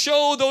Joshua, you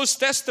show those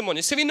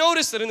testimonies. Have you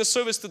noticed that in the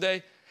service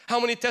today? How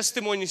many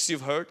testimonies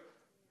you've heard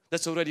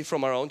that's already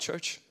from our own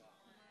church?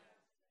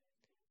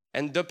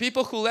 And the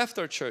people who left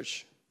our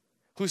church,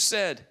 who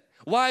said,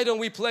 why don't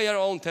we play our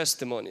own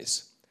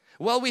testimonies?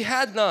 Well, we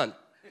had none.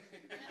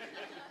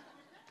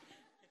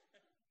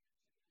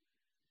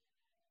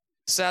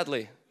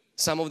 Sadly,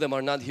 some of them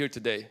are not here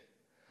today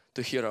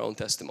to hear our own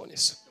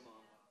testimonies,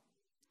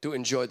 to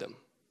enjoy them.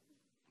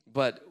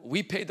 But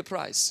we paid the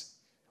price.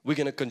 We're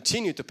going to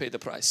continue to pay the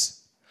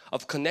price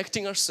of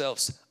connecting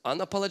ourselves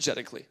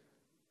unapologetically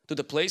to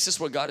the places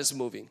where God is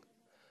moving.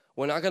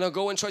 We're not going to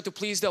go and try to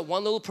please that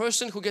one little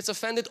person who gets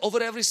offended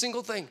over every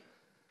single thing.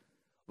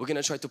 We're going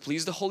to try to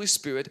please the Holy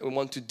Spirit and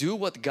want to do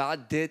what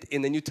God did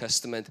in the New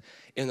Testament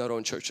in our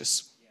own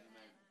churches.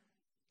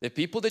 The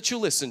people that you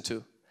listen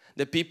to,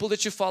 the people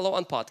that you follow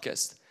on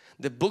podcasts,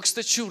 the books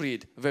that you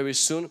read very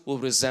soon will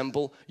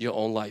resemble your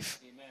own life.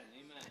 Amen.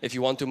 If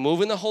you want to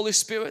move in the Holy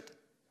Spirit,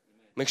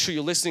 make sure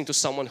you're listening to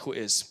someone who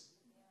is.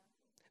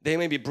 They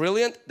may be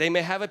brilliant, they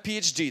may have a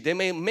PhD, they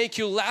may make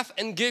you laugh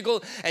and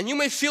giggle and you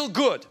may feel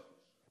good,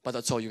 but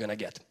that's all you're going to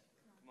get.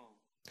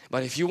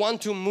 But if you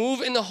want to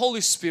move in the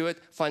Holy Spirit,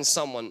 find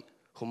someone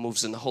who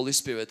moves in the Holy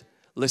Spirit,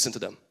 listen to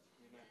them,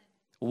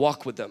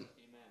 walk with them,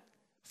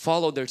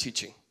 follow their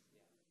teaching.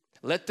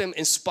 Let them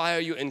inspire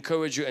you,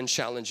 encourage you and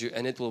challenge you,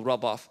 and it will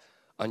rub off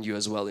on you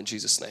as well in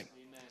Jesus' name.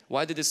 Amen.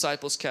 Why did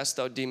disciples cast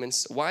out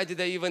demons? Why did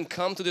they even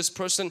come to this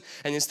person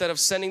and instead of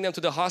sending them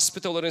to the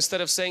hospital or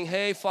instead of saying,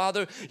 hey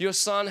Father, your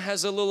son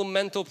has a little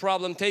mental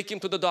problem, take him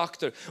to the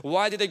doctor.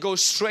 Why did they go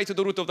straight to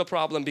the root of the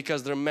problem?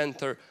 Because their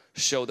mentor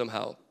showed them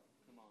how.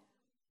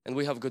 And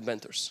we have good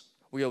mentors.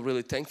 We are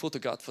really thankful to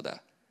God for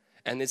that.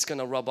 And it's going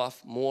to rub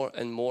off more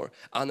and more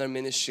on our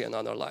ministry and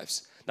on our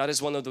lives. That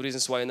is one of the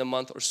reasons why in a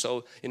month or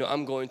so,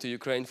 I'm going to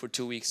Ukraine for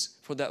 2 weeks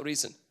for that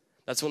reason.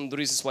 That's one of the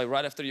reasons why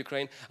right after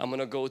Ukraine, I'm going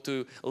to go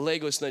to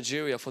Lagos,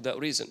 Nigeria for that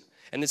reason.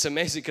 And it's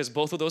amazing because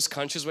both of those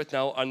countries right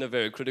now are in a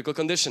very critical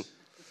condition.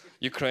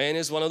 Ukraine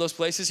is one of those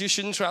places you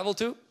shouldn't travel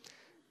to.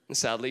 And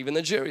sadly, even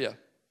Nigeria.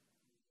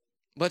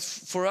 But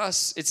for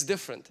us, it's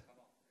different.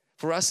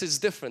 For us, it's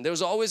different.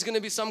 There's always going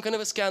to be some kind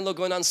of a scandal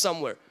going on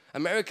somewhere.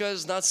 America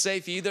is not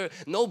safe either.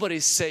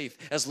 Nobody's safe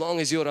as long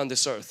as you're on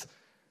this earth.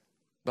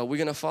 But we're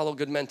going to follow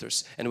good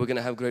mentors and we're going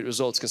to have great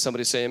results. Can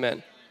somebody say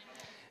amen?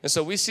 And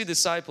so we see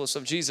disciples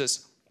of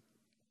Jesus.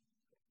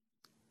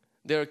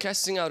 They're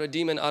casting out a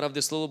demon out of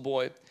this little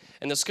boy.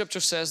 And the scripture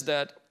says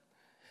that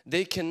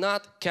they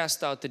cannot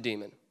cast out the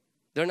demon.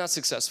 They're not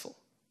successful.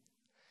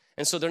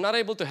 And so they're not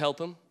able to help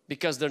him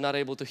because they're not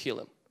able to heal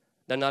him.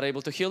 They're not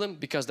able to heal him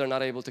because they're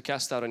not able to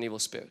cast out an evil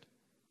spirit.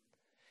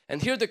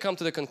 And here they come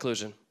to the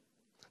conclusion.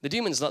 The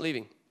demon is not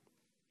leaving.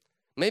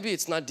 Maybe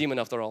it's not demon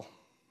after all.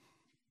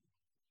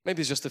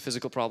 Maybe it's just a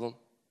physical problem.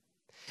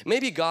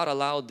 Maybe God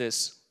allowed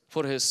this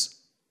for His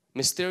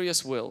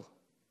mysterious will,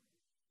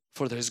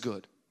 for His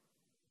good.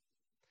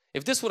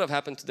 If this would have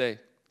happened today,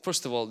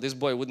 first of all, this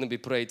boy wouldn't be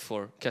prayed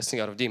for casting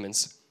out of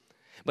demons.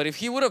 But if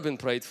he would have been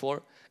prayed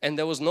for and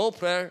there was no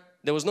prayer,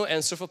 there was no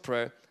answer for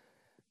prayer,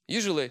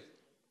 usually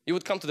you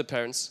would come to the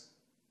parents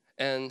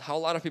and how a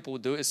lot of people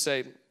would do is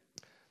say,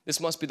 this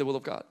must be the will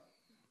of God.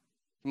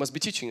 He must be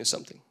teaching you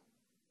something.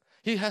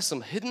 He has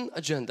some hidden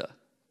agenda.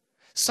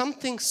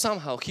 Something,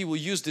 somehow, He will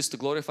use this to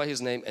glorify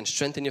His name and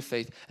strengthen your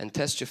faith and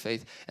test your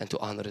faith and to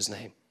honor His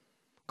name.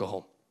 Go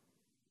home.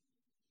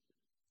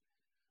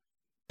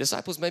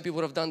 Disciples maybe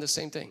would have done the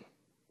same thing,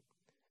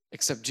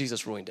 except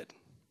Jesus ruined it.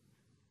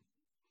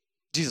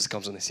 Jesus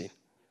comes on the scene.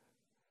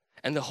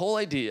 And the whole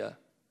idea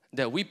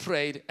that we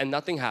prayed and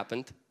nothing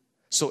happened,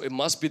 so it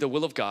must be the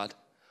will of God,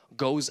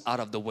 goes out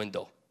of the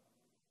window.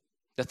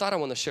 The thought I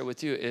want to share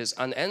with you is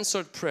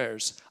unanswered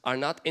prayers are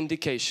not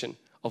indication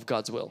of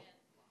God's will.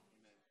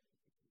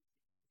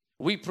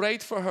 We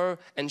prayed for her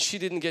and she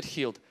didn't get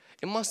healed.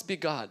 It must be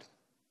God.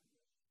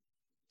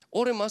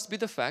 Or it must be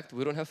the fact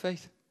we don't have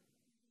faith.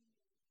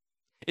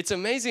 It's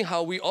amazing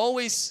how we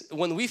always,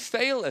 when we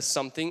fail at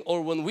something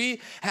or when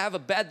we have a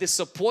bad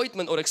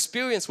disappointment or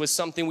experience with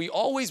something, we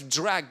always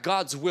drag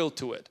God's will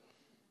to it.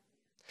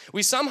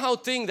 We somehow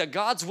think that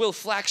God's will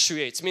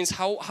fluctuates, means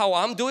how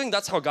I'm doing,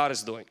 that's how God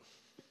is doing.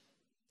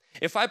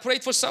 If I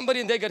prayed for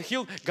somebody and they got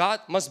healed, God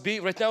must be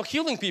right now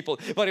healing people.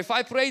 But if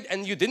I prayed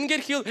and you didn't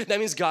get healed, that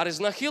means God is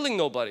not healing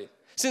nobody.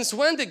 Since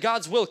when did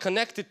God's will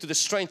connect it to the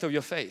strength of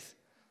your faith?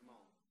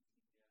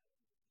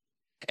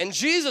 And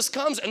Jesus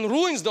comes and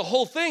ruins the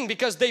whole thing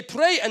because they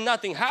pray and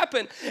nothing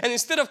happened. And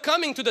instead of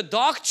coming to the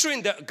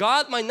doctrine that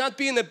God might not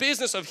be in the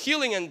business of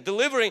healing and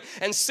delivering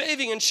and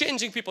saving and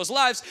changing people's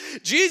lives,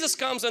 Jesus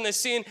comes on the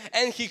scene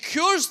and He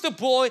cures the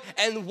boy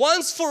and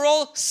once for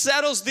all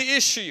settles the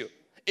issue.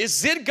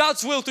 Is it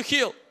God's will to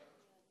heal?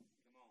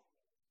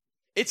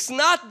 It's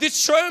not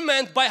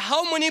determined by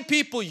how many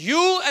people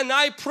you and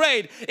I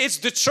prayed. It's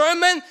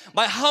determined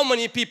by how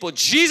many people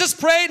Jesus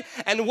prayed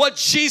and what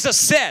Jesus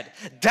said.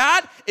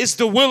 That is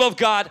the will of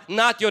God,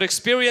 not your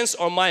experience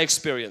or my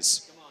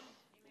experience.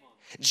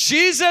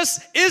 Jesus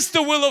is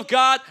the will of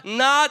God,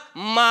 not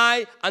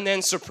my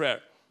unanswered prayer.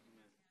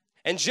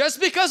 And just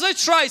because I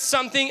tried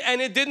something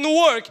and it didn't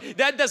work,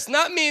 that does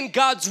not mean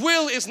God's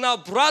will is now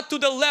brought to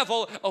the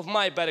level of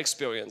my bad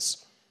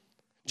experience.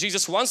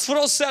 Jesus once for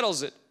all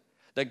settles it,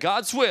 that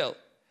God's will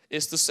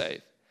is to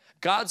save,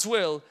 God's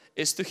will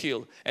is to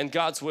heal, and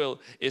God's will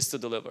is to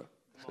deliver.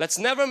 Let's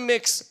never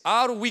mix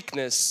our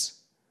weakness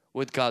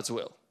with God's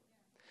will.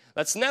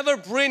 Let's never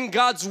bring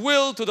God's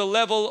will to the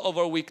level of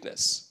our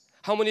weakness.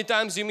 How many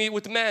times you meet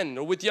with men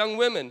or with young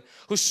women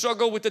who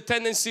struggle with the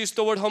tendencies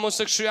toward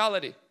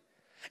homosexuality?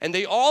 And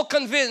they all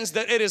convinced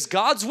that it is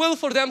God's will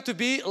for them to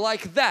be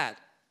like that.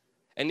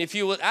 And if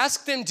you will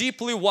ask them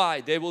deeply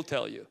why, they will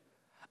tell you,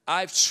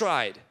 I've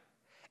tried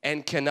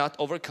and cannot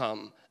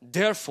overcome.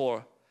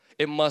 Therefore,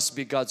 it must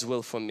be God's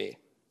will for me.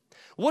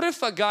 What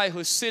if a guy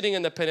who's sitting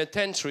in the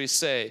penitentiary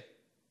say,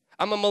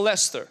 I'm a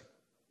molester.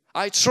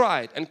 I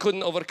tried and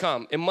couldn't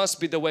overcome. It must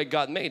be the way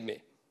God made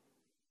me.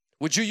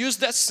 Would you use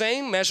that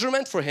same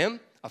measurement for him?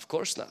 Of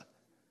course not.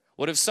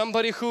 What if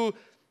somebody who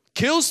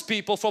kills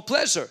people for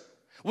pleasure?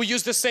 We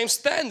use the same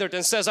standard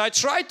and says, I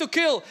tried to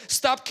kill,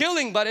 stop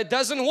killing, but it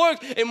doesn't work.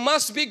 It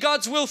must be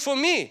God's will for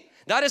me.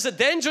 That is a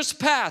dangerous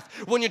path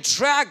when you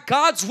drag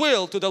God's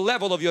will to the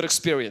level of your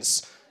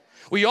experience.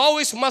 We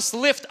always must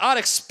lift our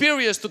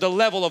experience to the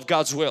level of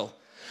God's will.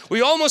 We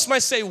almost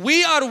might say,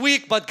 we are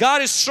weak, but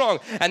God is strong.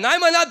 And I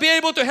might not be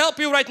able to help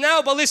you right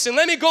now, but listen,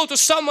 let me go to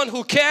someone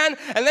who can,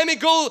 and let me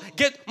go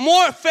get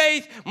more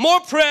faith,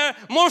 more prayer,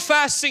 more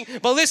fasting.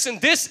 But listen,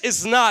 this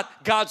is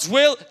not God's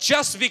will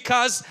just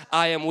because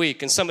I am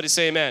weak. And somebody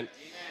say amen.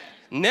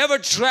 Amen. Never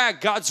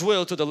drag God's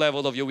will to the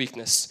level of your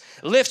weakness.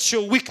 Lift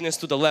your weakness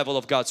to the level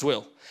of God's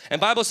will.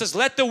 And Bible says,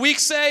 let the weak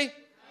say.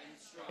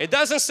 It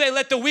doesn't say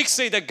let the weak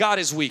say that God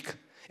is weak.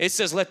 It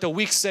says, let the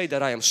weak say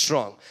that I am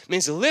strong. It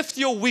means lift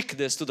your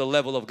weakness to the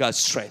level of God's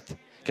strength.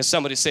 Can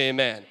somebody say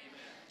amen? Amen?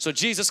 So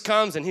Jesus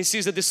comes and He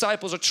sees the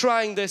disciples are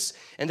trying this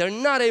and they're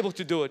not able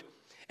to do it.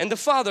 And the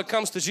Father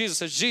comes to Jesus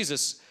and says,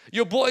 Jesus,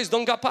 your boys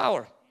don't got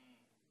power.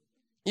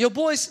 Your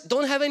boys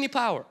don't have any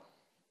power.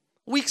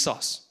 Weak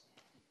sauce.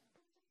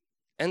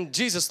 And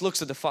Jesus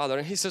looks at the Father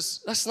and He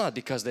says, that's not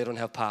because they don't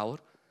have power.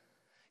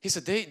 He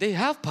said, they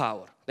have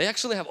power. They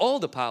actually have all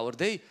the power.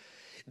 They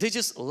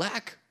just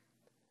lack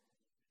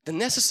the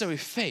necessary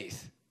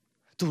faith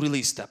to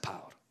release that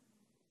power.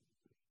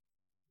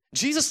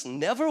 Jesus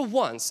never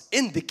once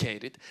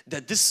indicated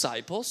that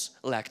disciples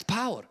lacked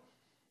power.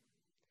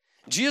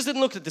 Jesus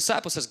didn't look at the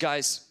disciples and says,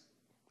 guys,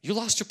 you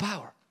lost your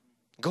power.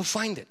 Go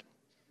find it.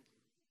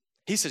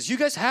 He says, you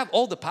guys have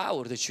all the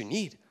power that you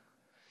need.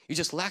 You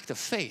just lack the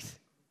faith,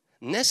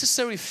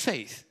 necessary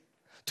faith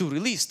to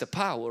release the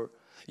power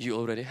you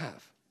already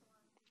have.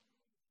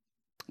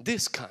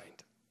 This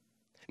kind,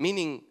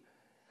 meaning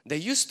they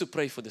used to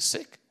pray for the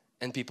sick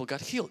and people got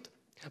healed.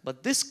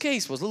 But this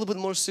case was a little bit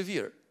more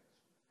severe.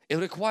 It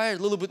required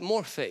a little bit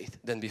more faith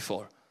than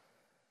before.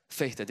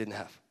 Faith I didn't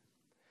have.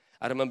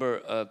 I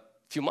remember a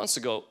few months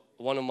ago,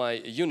 one of my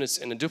units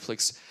in a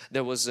duplex,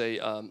 there was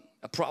a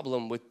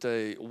problem with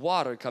the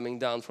water coming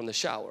down from the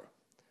shower.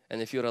 And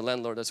if you're a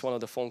landlord, that's one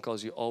of the phone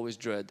calls you always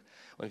dread.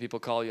 When people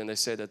call you and they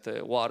say that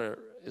the water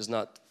is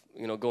not,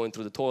 going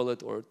through the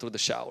toilet or through the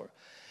shower.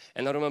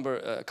 And I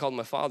remember I called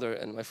my father,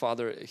 and my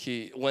father,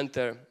 he went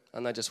there,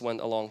 and I just went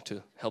along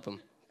to help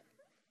him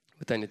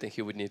with anything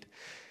he would need.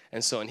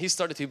 And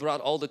he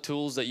brought all the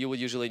tools that you would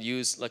usually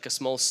use, like a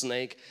small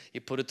snake. He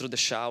put it through the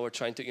shower,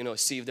 trying to,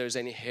 see if there's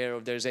any hair,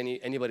 if there's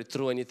anybody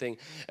threw anything,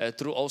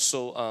 through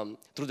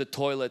the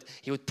toilet.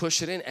 He would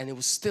push it in, and it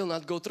would still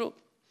not go through.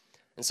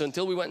 And so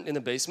until we went in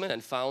the basement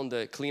and found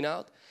the clean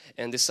out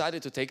and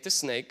decided to take the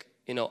snake,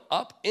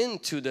 up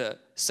into the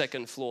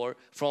second floor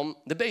from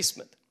the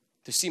basement,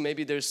 to see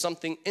maybe there's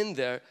something in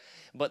there.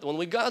 But when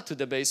we got to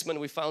the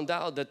basement, we found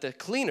out that the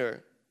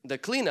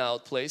clean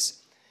out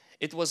place,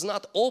 it was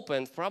not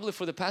opened probably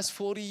for the past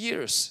 40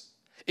 years.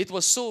 It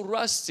was so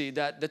rusty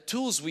that the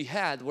tools we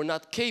had were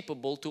not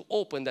capable to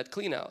open that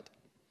clean out.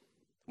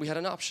 We had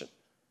an option.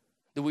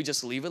 Do we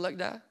just leave it like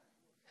that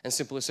and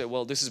simply say,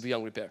 well, this is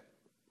beyond repair?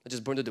 Let's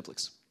just burn the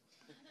duplex.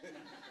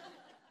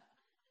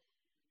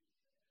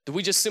 Do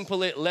we just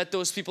simply let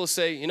those people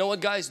say, you know what,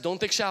 guys,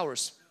 don't take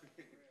showers?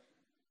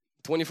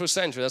 21st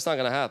century, that's not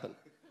going to happen.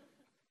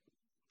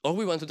 Or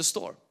we went to the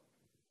store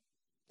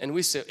and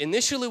we said,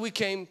 initially we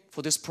came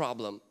for this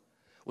problem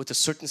with a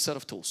certain set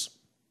of tools,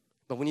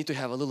 but we need to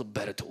have a little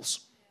better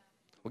tools.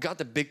 We got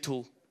the big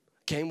tool,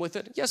 came with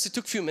it. Yes, it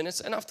took a few minutes,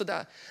 and after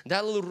that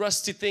little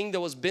rusty thing that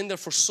was been there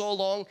for so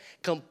long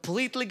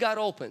completely got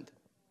opened,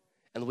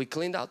 and we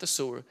cleaned out the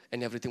sewer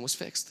and everything was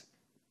fixed.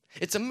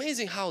 It's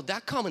amazing how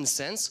that common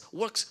sense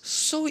works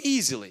so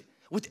easily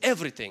with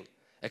everything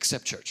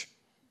except church.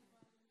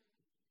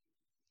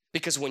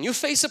 Because when you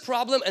face a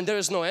problem and there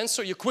is no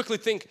answer, you quickly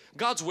think,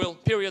 God's will,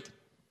 period.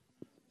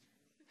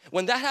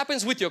 When that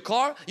happens with your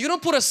car, you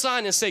don't put a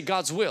sign and say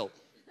God's will.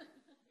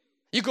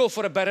 You go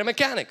for a better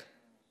mechanic.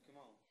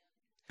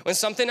 When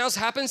something else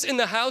happens in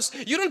the house,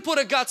 you don't put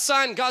a God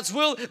sign, God's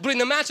will, bring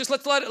the mattress,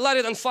 let's light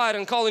it on fire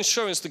and call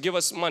insurance to give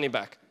us money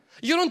back.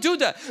 You don't do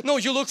that. No,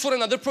 you look for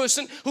another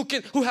person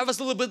who has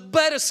a little bit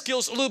better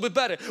skills, a little bit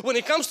better. When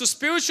it comes to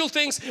spiritual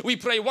things, we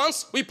pray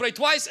once, we pray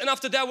twice, and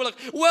after that we're like,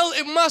 well,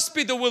 it must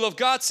be the will of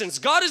God since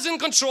God is in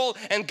control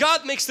and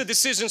God makes the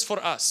decisions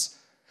for us.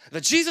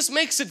 That Jesus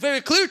makes it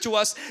very clear to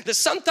us that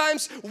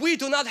sometimes we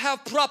do not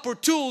have proper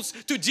tools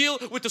to deal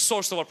with the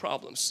source of our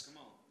problems.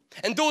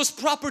 And those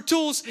proper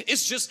tools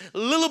is just a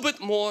little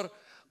bit more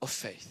of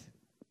faith.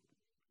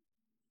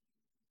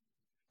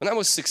 When I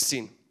was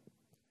 16,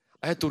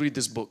 I had to read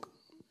this book.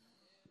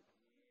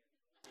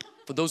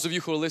 For those of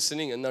you who are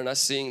listening and are not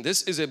seeing,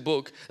 this is a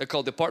book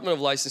called Department of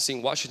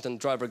Licensing Washington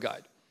Driver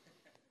Guide.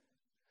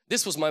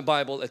 This was my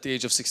Bible at the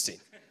age of 16.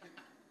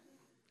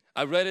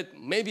 I read it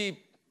maybe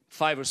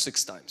 5 or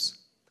 6 times.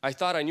 I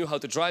thought I knew how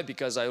to drive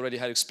because I already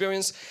had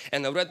experience,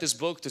 and I read this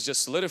book to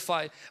just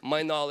solidify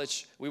my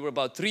knowledge. We were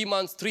about 3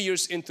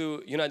 years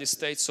into United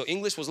States, so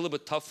English was a little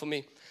bit tough for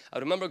me. I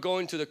remember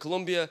going to the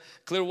Columbia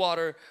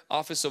Clearwater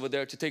office over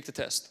there to take the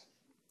test.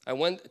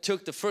 I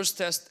took the first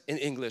test in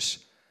English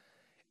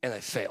and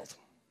I failed.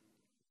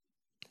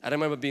 I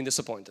remember being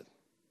disappointed.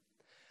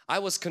 I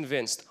was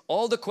convinced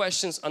all the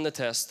questions on the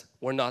test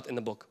were not in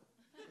the book.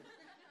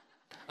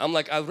 I'm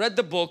like, I read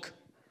the book,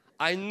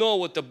 I know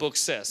what the book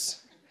says.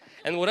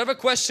 And whatever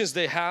questions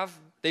they have,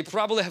 they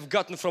probably have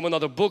gotten from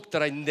another book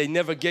that they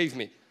never gave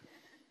me.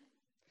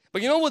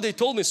 But you know what they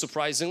told me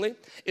surprisingly?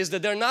 Is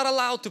that they're not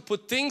allowed to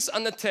put things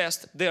on the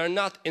test that are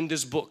not in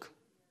this book.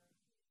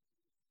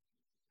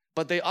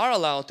 But they are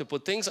allowed to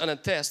put things on a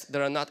test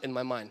that are not in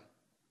my mind.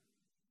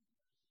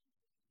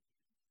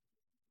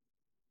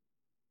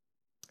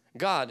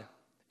 God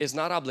is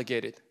not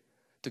obligated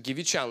to give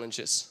you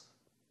challenges.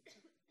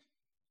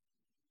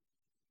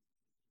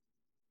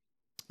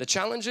 The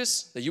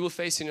challenges that you will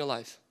face in your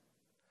life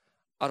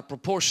are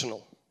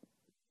proportional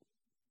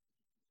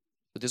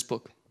to this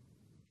book,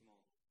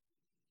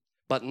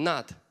 but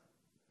not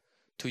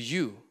to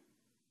you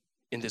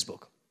in this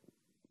book.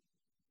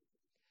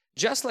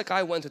 Just like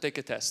I went to take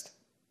a test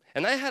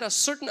and I had a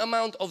certain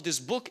amount of this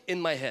book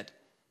in my head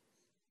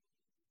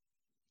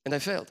and I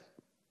failed.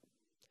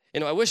 You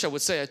know, I wish I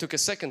would say I took a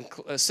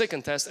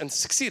second test and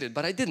succeeded,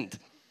 but I didn't.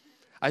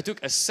 I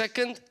took a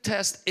second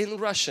test in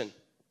Russian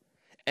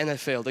and I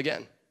failed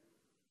again.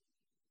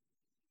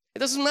 It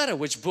doesn't matter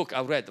which book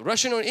I read,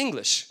 Russian or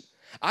English.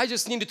 I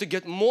just needed to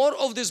get more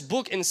of this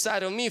book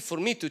inside of me for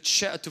me to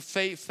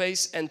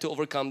face and to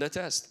overcome the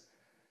test.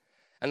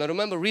 And I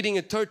remember reading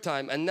it 3rd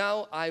time and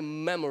now I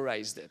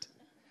memorized it.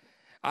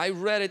 I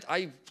read it,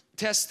 I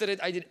tested it,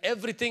 I did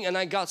everything, and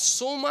I got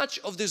so much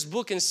of this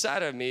book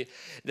inside of me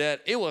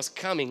that it was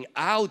coming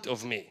out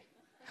of me.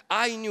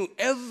 I knew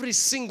every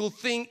single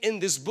thing in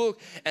this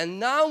book, and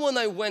now when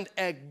I went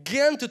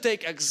again to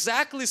take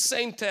exactly the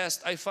same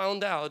test, I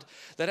found out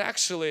that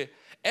actually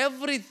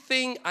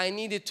everything I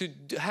needed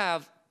to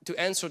have to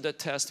answer that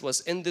test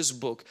was in this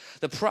book.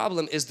 The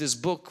problem is this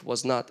book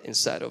was not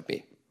inside of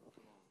me.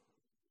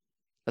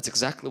 That's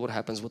exactly what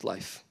happens with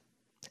life.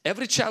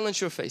 Every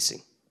challenge you're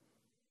facing,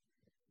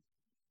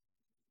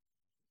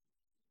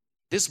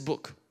 this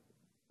book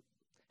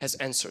has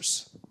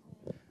answers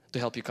to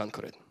help you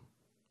conquer it.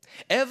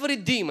 Every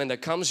demon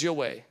that comes your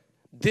way,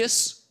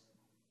 this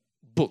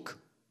book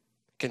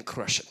can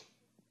crush it.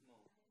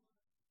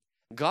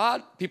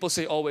 God, people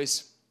say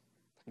always,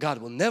 God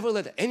will never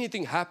let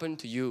anything happen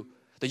to you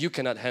that you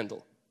cannot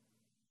handle.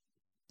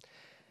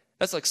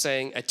 That's like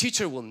saying a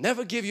teacher will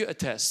never give you a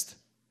test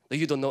that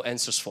you don't know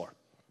answers for.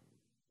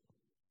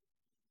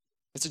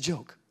 It's a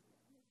joke.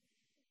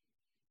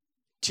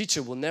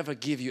 Teacher will never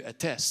give you a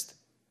test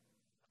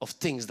of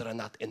things that are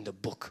not in the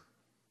book.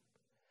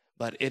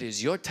 But it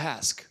is your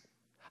task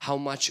how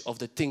much of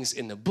the things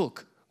in the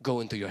book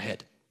go into your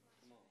head,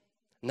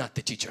 not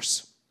the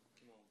teachers.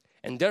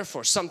 And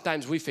therefore,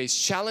 sometimes we face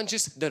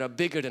challenges that are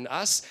bigger than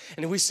us,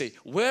 and we say,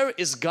 where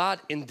is God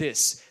in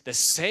this? The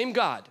same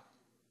God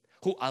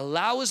who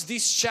allows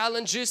these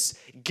challenges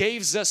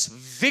gives us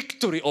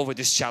victory over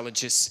these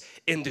challenges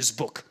in this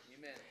book.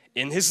 Amen.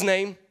 In His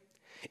name,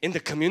 in the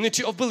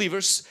community of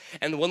believers,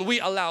 and when we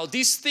allow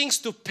these things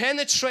to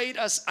penetrate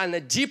us on a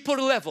deeper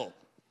level,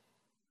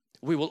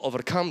 we will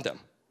overcome them.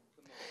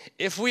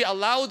 If we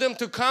allow them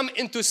to come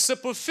into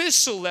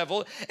superficial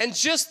level and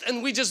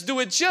we just do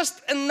it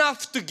just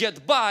enough to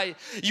get by,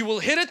 you will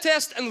hit a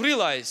test and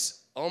realize,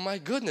 oh my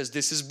goodness,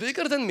 this is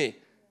bigger than me.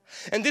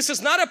 And this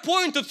is not a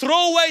point to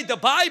throw away the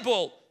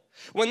Bible.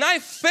 When I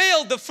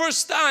failed the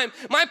first time,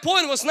 my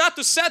point was not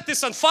to set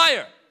this on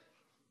fire.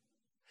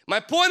 My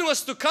point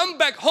was to come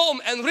back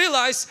home and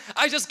realize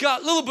I just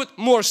got a little bit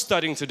more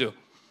studying to do,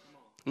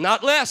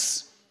 not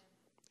less.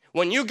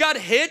 When you got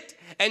hit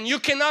and you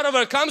cannot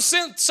overcome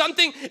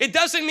something, it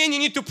doesn't mean you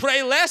need to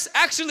pray less.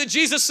 Actually,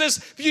 Jesus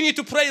says you need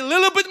to pray a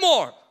little bit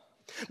more.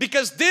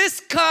 Because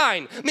this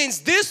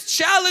means this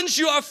challenge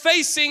you are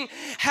facing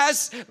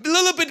has a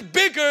little bit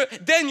bigger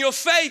than your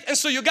faith. And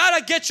so you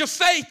gotta get your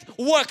faith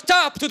worked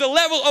up to the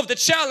level of the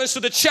challenge so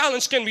the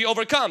challenge can be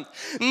overcome.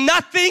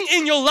 Nothing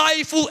in your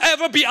life will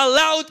ever be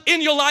allowed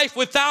in your life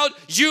without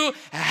you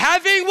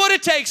having what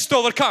it takes to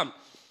overcome.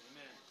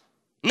 Amen.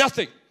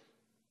 Nothing.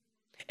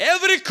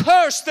 Every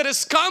curse that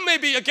has come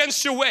maybe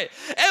against your way,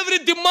 every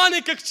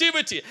demonic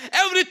activity,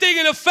 everything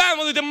in the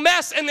family, the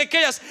mess and the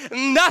chaos,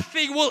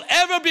 nothing will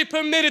ever be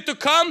permitted to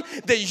come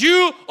that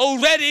you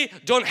already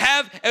don't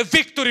have a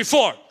victory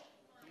for.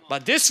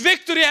 But this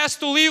victory has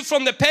to leave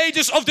from the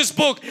pages of this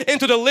book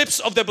into the lips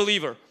of the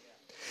believer.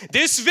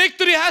 This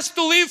victory has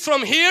to leave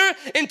from here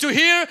into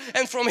here,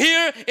 and from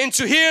here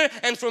into here,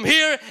 and from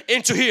here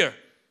into here.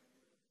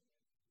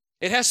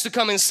 It has to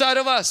come inside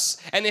of us,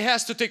 and it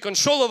has to take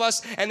control of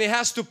us, and it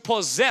has to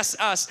possess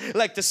us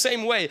like the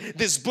same way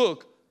this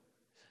book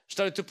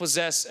started to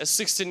possess a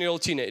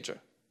 16-year-old teenager.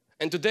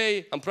 And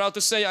today, I'm proud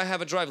to say I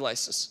have a driving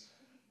license.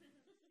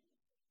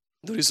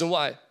 The reason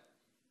why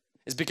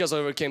is because I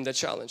overcame that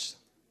challenge.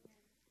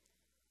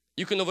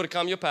 You can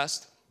overcome your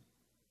past.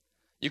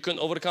 You can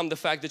overcome the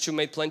fact that you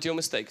made plenty of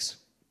mistakes.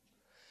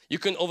 You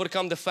can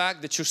overcome the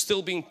fact that you're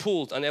still being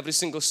pulled on every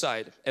single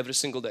side, every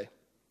single day.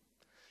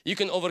 You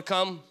can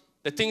overcome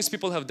the things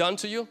people have done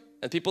to you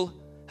and people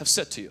have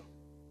said to you.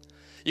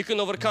 You can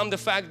overcome the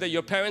fact that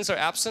your parents are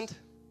absent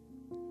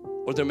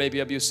or they may be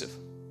abusive.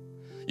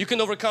 You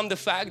can overcome the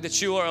fact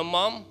that you are a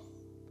mom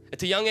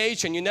at a young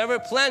age and you never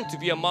planned to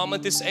be a mom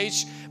at this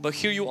age, but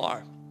here you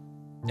are,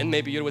 and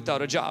maybe you're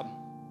without a job.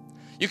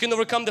 You can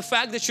overcome the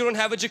fact that you don't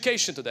have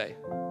education today,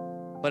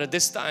 but at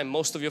this time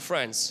most of your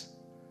friends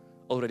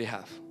already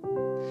have.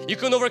 You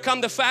can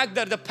overcome the fact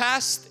that the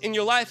past in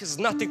your life is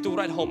nothing to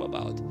write home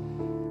about,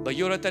 but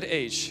you're at that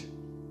age,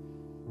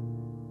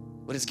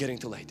 but it's getting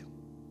too late.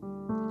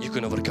 You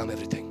can overcome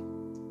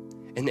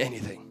everything and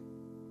anything.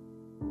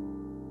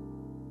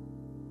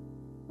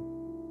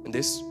 And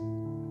this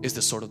is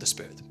the sword of the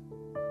Spirit.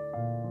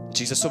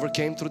 Jesus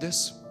overcame through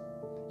this.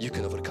 You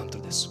can overcome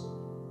through this.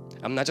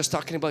 I'm not just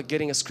talking about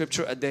getting a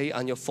scripture a day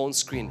on your phone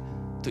screen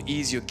to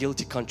ease your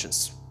guilty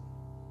conscience.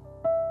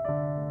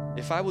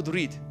 If I would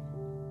read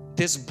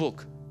this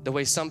book the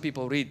way some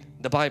people read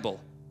the Bible,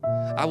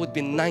 I would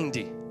be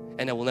 90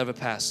 and I will never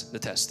pass the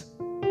test.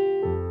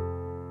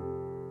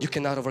 You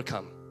cannot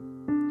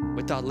overcome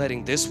without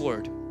letting this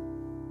word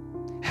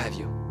have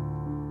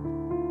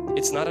you.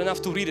 It's not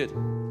enough to read it.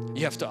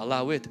 You have to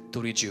allow it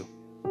to read you.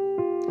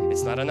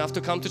 It's not enough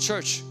to come to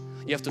church.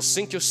 You have to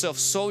sink yourself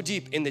so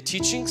deep in the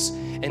teachings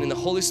and in the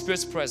Holy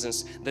Spirit's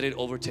presence that it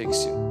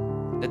overtakes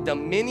you. The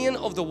dominion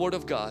of the Word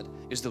of God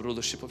is the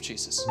rulership of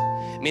Jesus.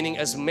 Meaning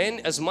as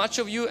much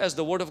of you as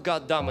the Word of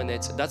God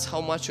dominates, that's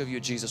how much of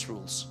you Jesus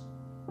rules.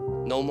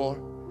 No more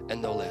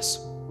and no less.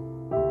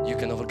 You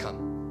can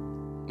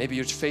overcome. Maybe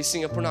you're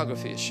facing a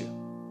pornography issue.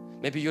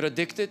 Maybe you're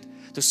addicted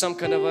to some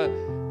kind of a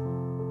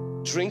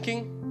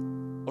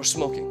drinking or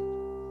smoking.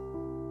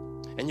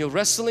 And you're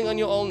wrestling on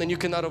your own and you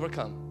cannot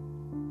overcome.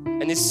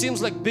 And it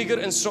seems like bigger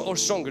and or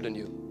stronger than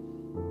you.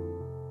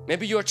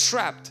 Maybe you're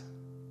trapped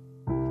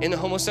in the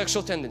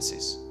homosexual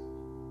tendencies.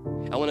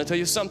 I want to tell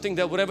you something,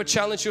 that whatever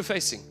challenge you're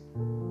facing,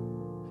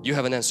 you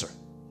have an answer.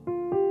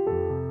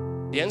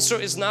 The answer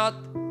is not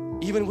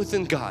even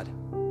within God.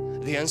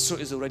 The answer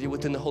is already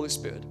within the Holy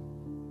Spirit.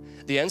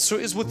 The answer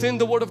is within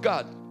the Word of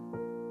God,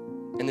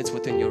 and it's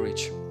within your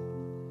reach.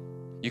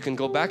 You can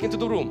go back into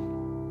the room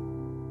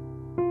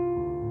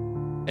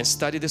and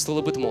study this a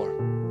little bit more,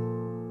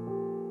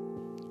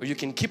 or you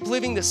can keep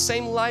living the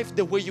same life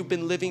the way you've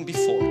been living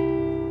before,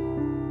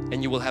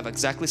 and you will have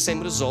exactly the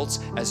same results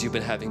as you've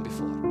been having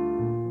before.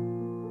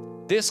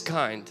 This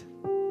kind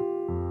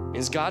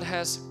means God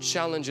has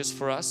challenges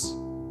for us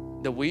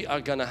that we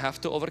are gonna have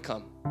to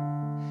overcome.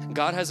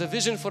 God has a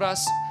vision for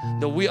us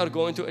that we are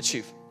going to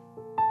achieve.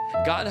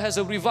 God has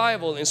a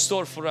revival in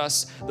store for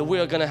us that we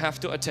are gonna have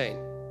to attain.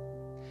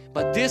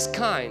 But this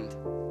kind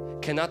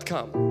cannot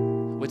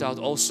come without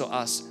also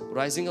us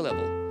rising a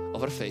level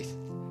of our faith,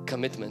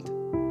 commitment,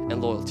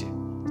 and loyalty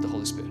to the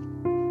Holy Spirit.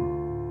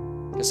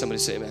 Can somebody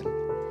say amen?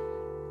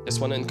 I just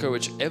want to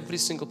encourage every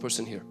single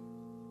person here.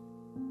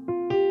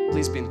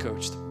 Please be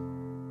encouraged.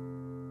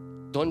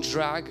 Don't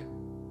drag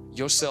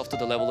yourself to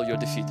the level of your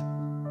defeat.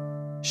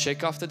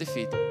 Shake off the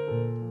defeat.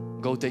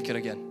 Go take it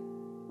again.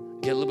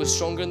 Get a little bit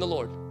stronger in the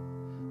Lord.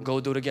 Go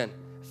do it again.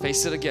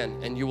 Face it again,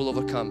 and you will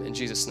overcome in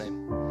Jesus'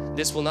 name.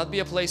 This will not be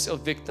a place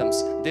of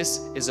victims. This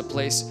is a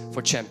place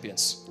for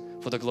champions,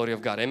 for the glory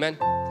of God. Amen.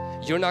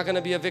 You're not going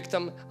to be a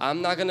victim.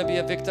 I'm not going to be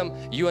a victim.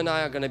 You and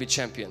I are going to be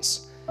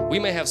champions. We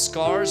may have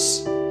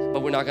scars,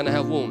 but we're not going to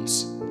have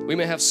wounds. We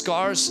may have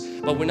scars,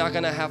 but we're not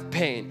going to have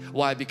pain.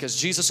 Why? Because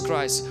Jesus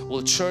Christ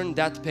will turn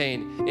that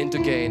pain into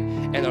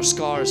gain and our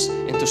scars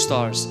into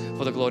stars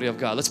for the glory of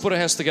God. Let's put our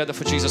hands together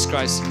for Jesus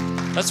Christ.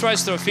 Let's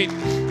rise to our feet.